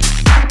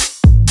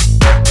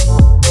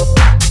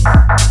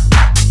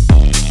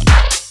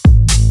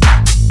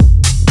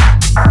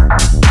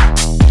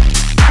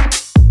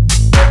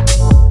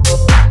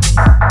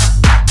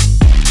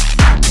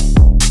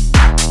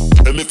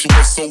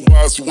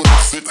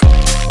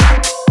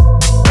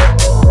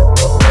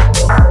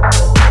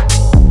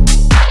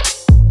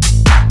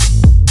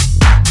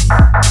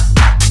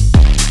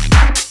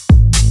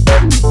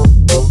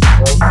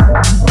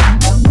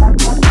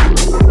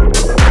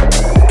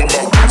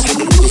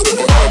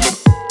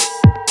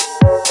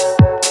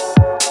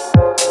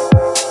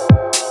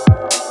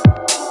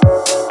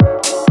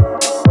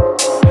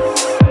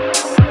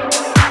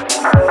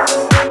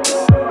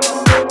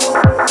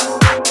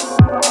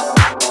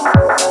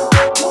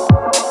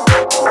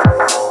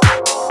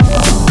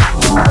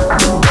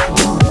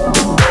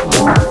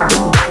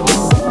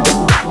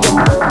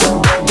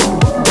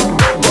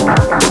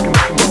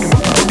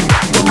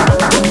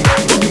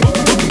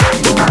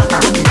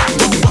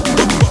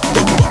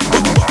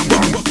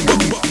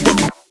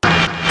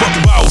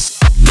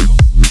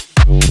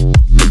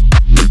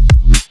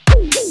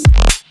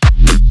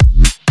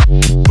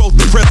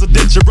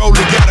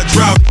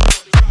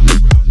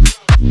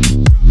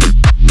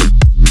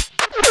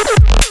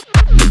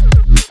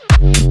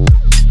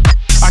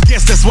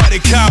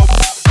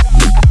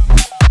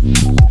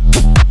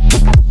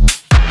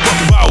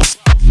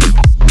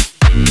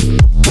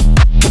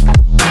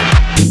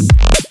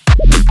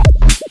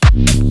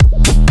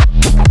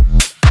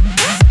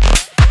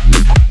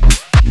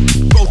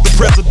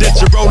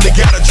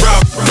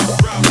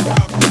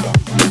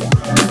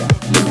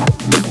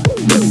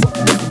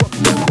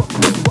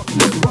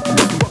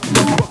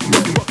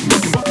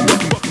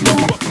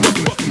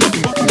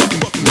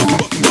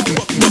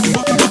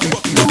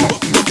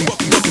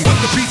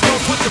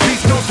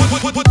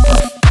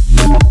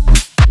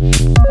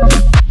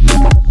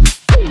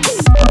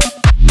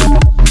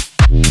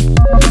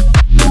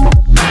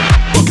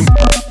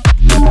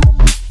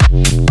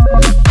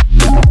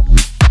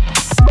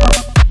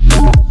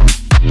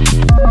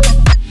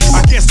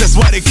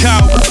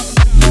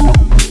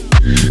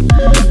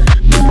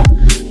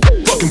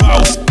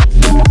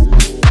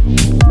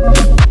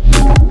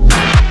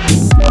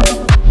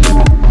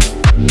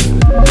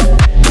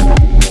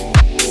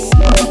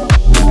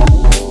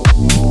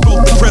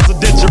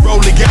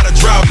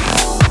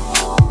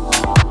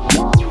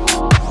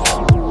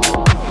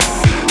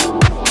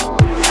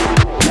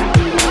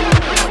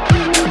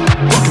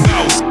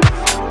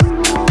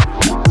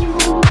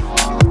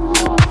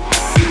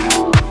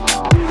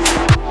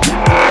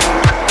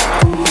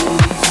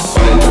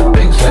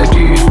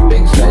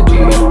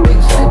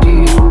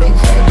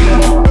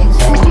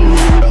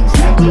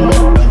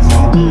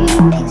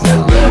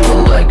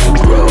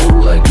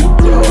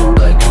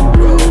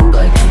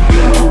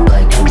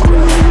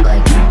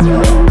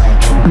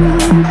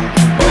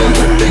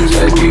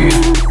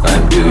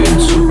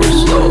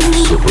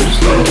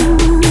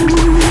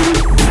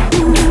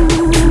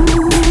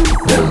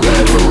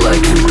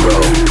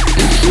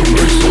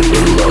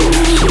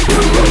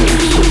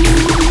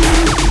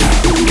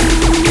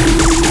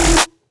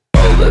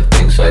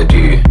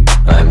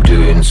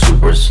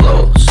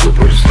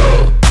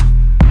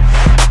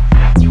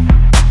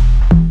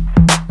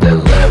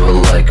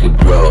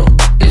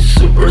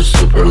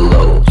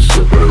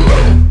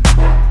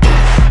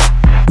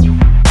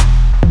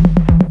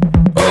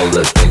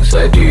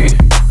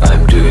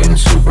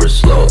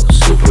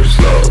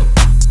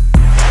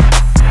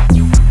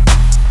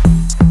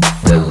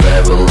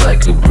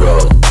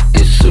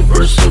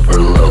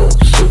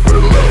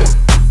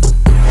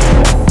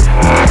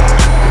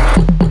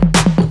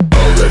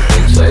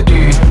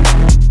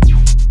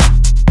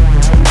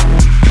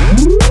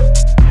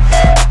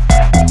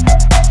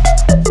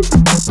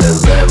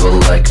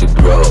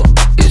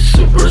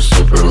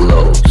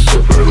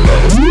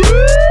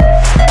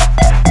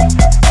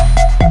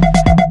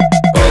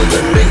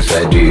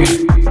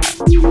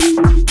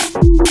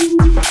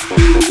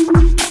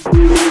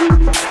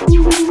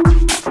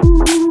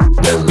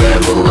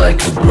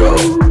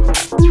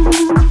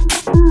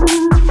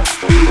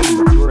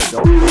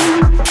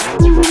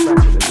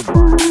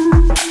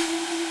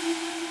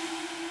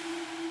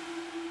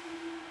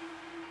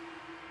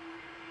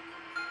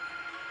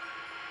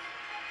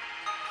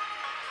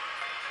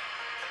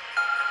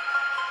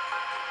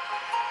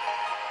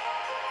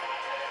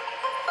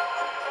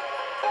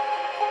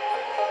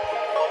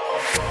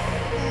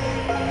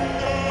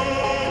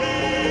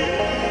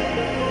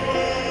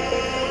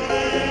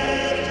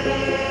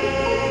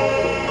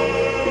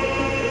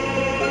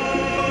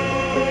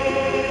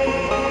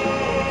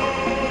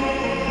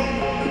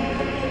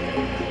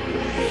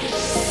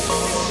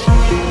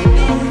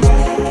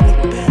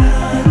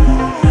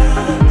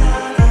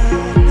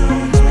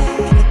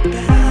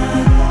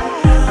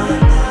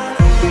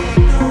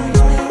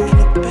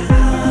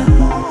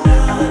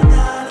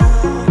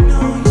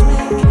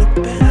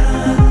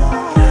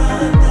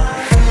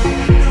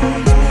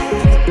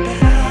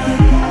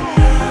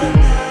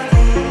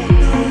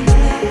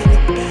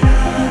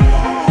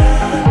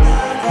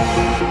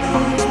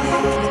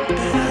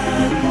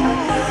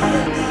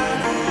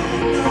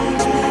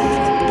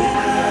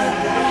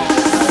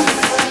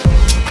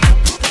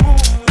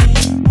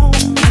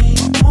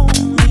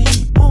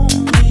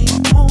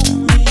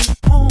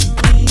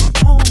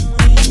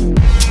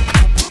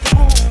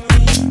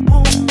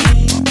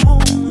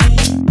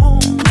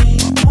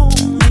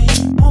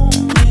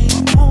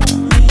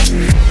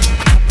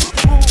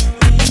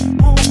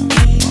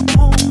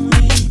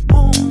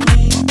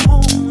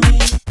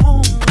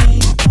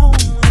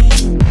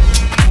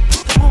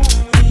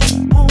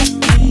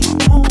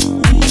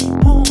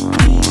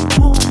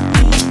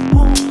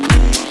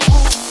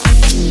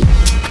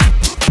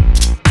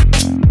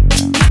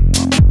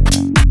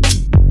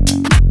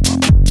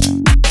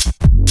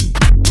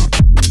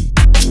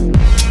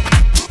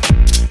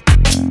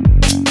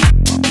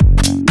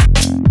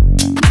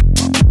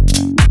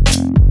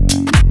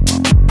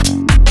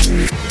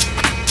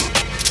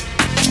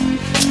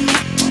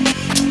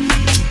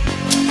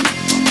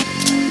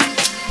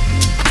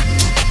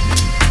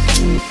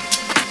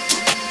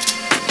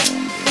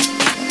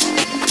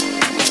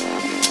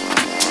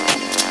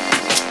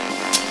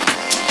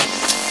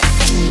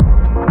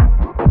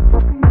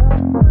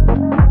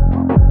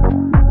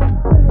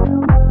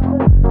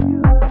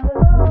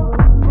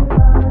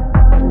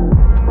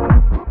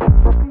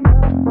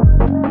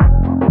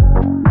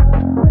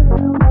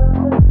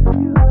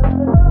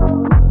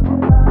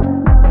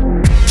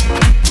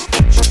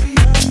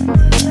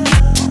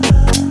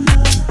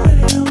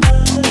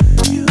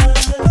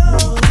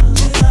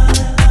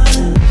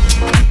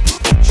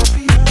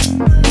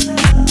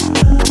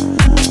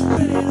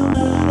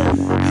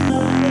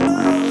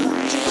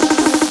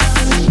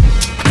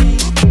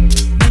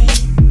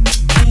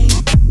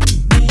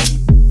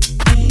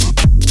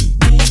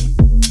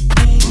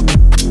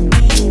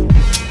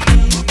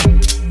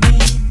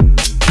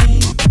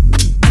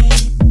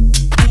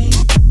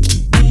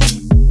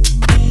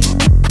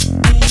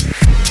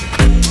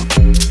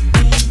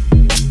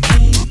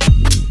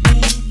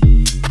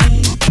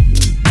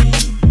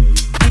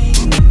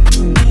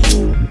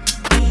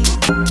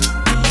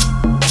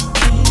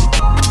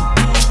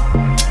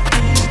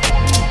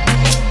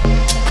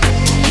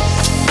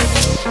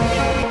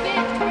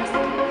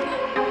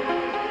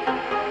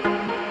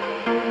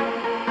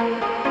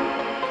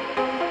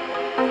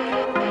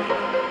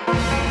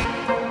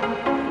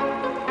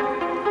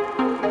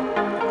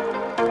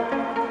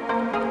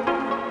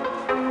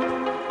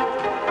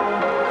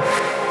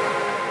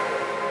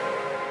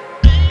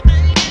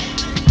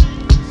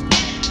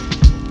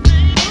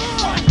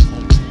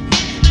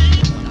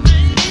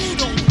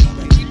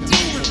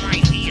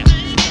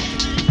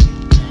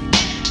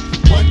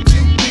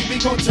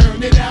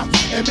turn it out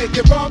and make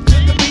it rock to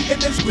the beat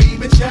and then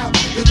scream and shout.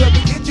 Cause when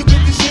we get you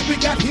with the shit we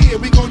got here,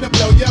 we gonna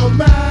blow your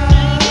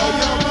mind. Blow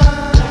your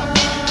mind.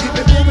 Keep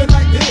it moving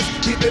like this,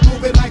 keep it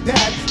moving like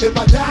that. If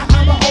I die,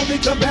 I'ma only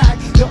come back.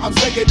 Yo, I'm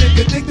saying if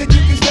you think that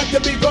you can step to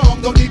me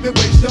wrong, don't even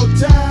waste your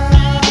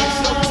time.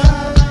 Waste your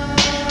time.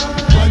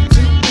 1,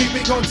 2, 3,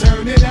 we gon'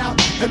 turn it out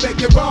and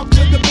make it rock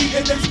to the beat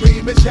and then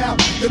scream and shout.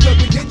 Cause when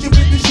we get you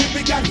with the shit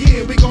we got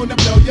here, we gonna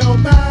blow your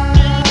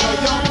mind. Blow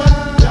your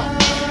mind.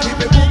 Keep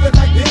it moving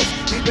like this,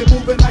 keep it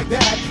moving like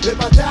that. If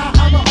I die,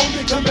 I'ma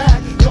only come back.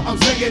 Yo, I'm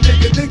saying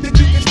if you think that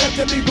you can step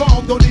to me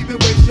wrong, don't even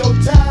waste your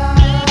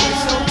time.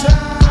 Waste your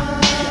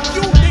time.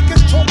 You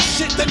niggas talk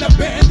shit, then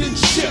abandon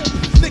ship.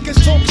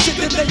 Niggas talk shit,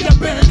 then they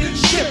abandon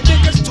ship.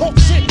 Niggas talk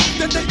shit,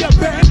 then they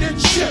abandon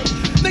ship.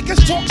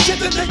 Niggas talk shit,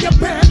 then they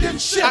abandon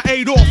ship. I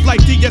ate off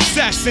like the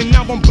assassin,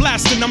 now I'm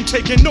blasting, I'm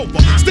taking over.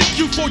 Stick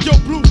you for your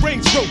blue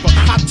Range Rover.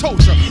 I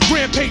told ya,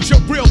 Rampage, a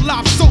real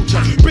live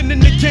soldier. Been in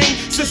the game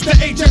since the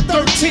age of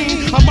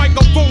 13. A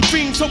microphone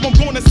fiend, so I'm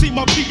gonna see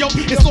my P.O.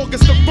 It's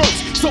August the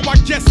 1st, so I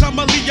guess I'm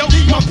a Leo.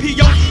 My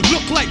P.O.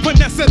 look like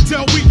Vanessa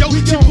Del Rio.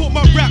 She pulled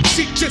my rap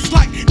sheet just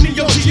like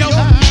Neo Geo.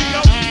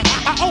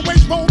 I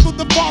always roll through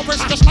the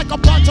forest just like a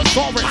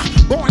brontosaurus.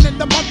 Born in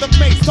the month of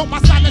May, so my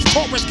sign is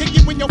Taurus. Kick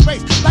you in your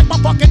face like my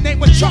fucking name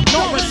was Chuck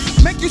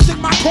Norris. Make you sing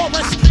my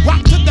chorus,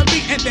 rock to the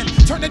beat and then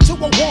turn into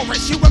a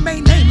walrus. You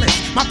remain nameless,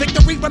 my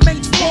victory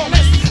remains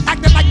flawless.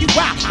 Acting like you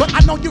wild, but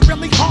I know you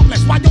really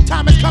harmless. While your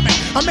time is coming,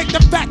 I make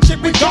the fat shit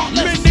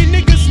regardless.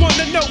 Many niggas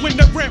wanna know when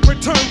the rent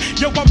return.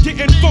 Yo, I'm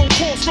getting phone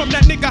calls from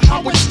that nigga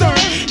Howard Stern.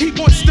 He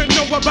wants to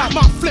know about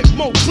my flip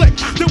mode click.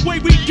 The way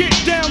we get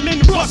down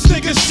and bust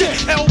nigga shit.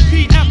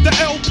 LP after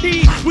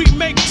LP, we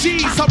make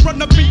G's. I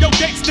run up in your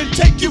gates and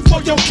take you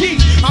for your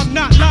keys. I'm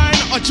not lying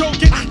or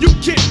joking. You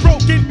get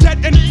broken,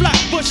 dead and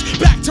Flatbush.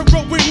 Back to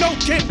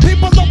Roanoke.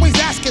 People always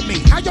asking me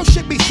how your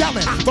shit be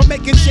selling. For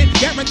making shit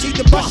guaranteed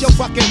to bust your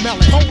fucking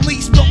melon.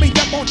 Police built me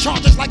up on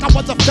charges like I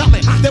was a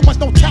felon. There was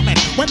no telling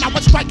when I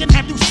was striking,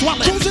 have you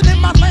swelling. Cruising in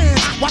my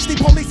lands, watch the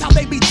police how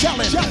they be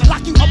chillin'.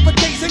 Lock you up for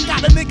days and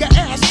got a nigga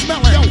ass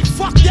smelling. Yo,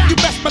 fuck that. You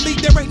best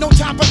believe there ain't no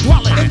time for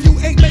dwelling. If you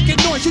ain't making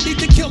noise, you need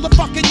to kill the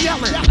fucking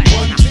yelling.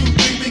 1, 2,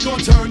 3, we gon'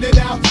 turn it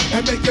out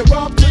and make it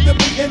rock to the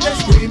beat and then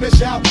scream and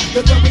shout.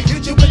 Cause when we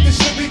hit you with the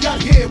shit we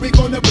got here, we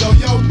gonna blow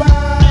your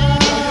mind.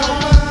 Blow your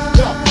mind.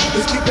 Yo,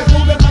 let's keep it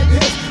moving like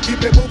this,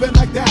 keep it moving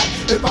like that.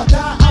 If I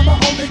die, I'ma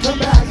only come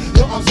back.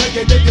 Yo, I'm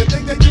saying if you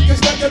think that you can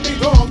step to me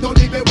wrong, don't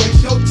even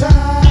waste your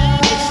time.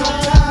 Waste your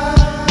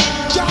time.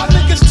 Y'all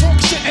niggas talk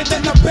shit and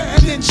then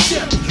abandon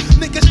ship.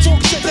 Niggas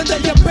talk shit and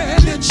they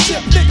abandon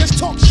ship. Niggas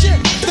talk shit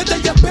and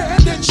they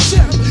abandon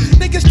ship.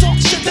 Niggas talk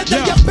shit and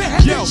they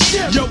abandon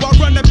ship. Yo, I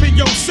run up in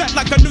your set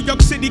like a New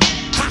York City.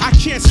 I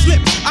can't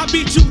slip. I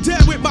beat you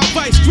down with my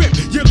vice grip.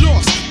 You're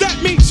lost. That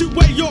means you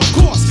weigh your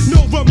course.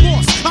 No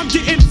remorse. I'm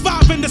getting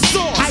 5 in the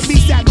sauce. I be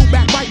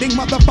saddleback riding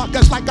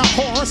motherfuckers like a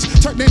horse.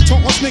 Turning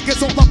toss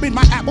niggas all up in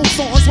my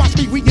applesauce. Watch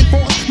me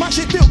reinforce. My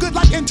shit feel good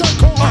like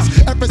intercourse.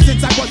 Ever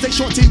since I was a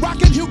shorty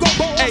rockin' Hugo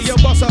Boss. Hey, yo,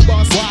 boss.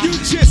 You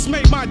just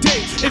made my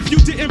day. If you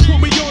didn't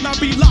put me on, I'd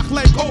be locked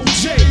like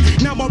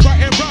OJ. Now I'm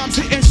writing rhymes,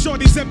 hitting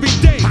shorties every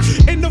day.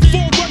 In the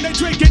forerun, they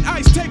drinking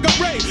ice, take a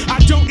ray. I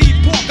don't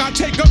eat pork, I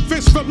take a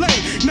fish fillet.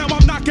 Now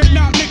I'm knocking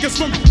out niggas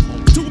from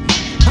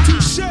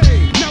touche.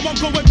 Now I'm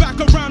going back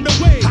around the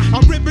way.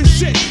 I'm ripping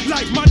shit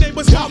like my name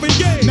was Marvin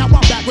Gaye. Now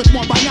I'm back with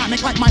more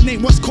bionic like my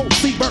name was Cold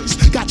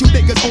Seabirds. Got you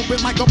niggas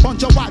open like a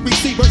bunch of wide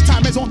receivers.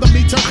 Time is on the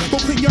meter. Go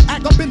clean your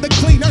act up in the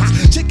cleaners.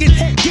 Chicken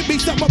head, give me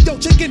some of your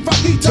chicken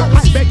fajitas.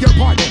 I beg your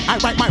pardon. I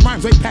write my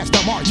rhymes way past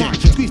the margin.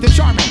 Squeeze the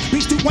Charmin,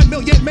 reach to 1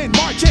 million men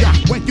marching.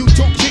 When you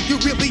talk shit, you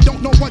really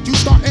don't know what you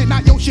starting. Now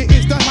your shit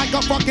is done like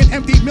a fucking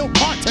empty milk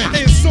carton.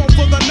 It's all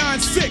for the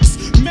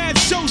 9-6. Mad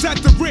shows at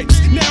the Ritz.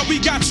 Now we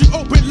got you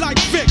open like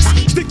Vicks.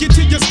 Stick it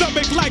to your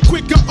stomach like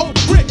quicker oak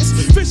bricks.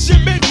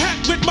 Fisherman hat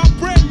with my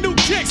brand new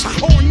kicks.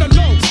 On the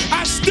low,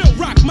 I still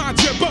rock my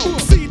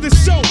jabot. See the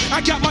show,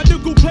 I got my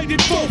nickel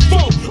plated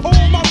fofo.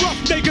 All my rough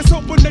niggas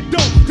open the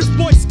door. Cause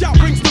Boy Scout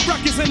brings the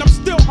records and I'm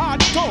still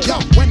hardcore.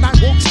 Yo, when I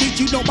walk street,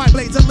 you know my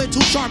blade's a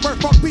little sharper.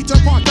 Fuck Peter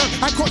Parker,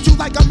 I caught you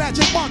like a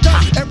magic marker.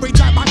 Every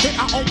time I hit,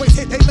 I always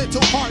hit a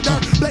little harder.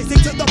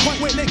 Blazing to the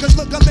point where niggas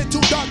look a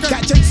little darker.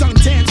 Catching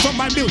suntans from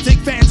my music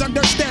fans,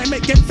 understand.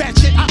 Making fat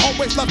shit, I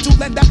always love to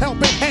lend a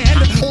helping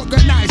hand.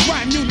 Organized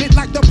rhyme unit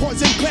like the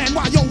Poison Clan.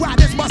 While your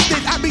ride is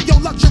busted, I be your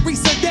luxury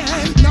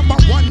sedan. Number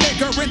 1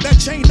 nigga in the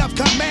chain of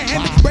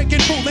command. Breaking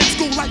fool in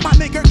school like my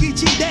nigga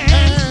Geechee Dan.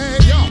 Hey,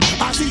 yo,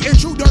 I see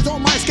intruders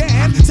on my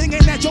scan.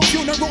 Singing at your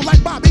funeral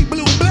like Bobby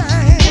Blue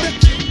Bland.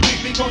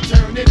 We gon'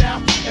 turn it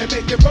out and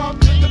make it rock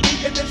to the beat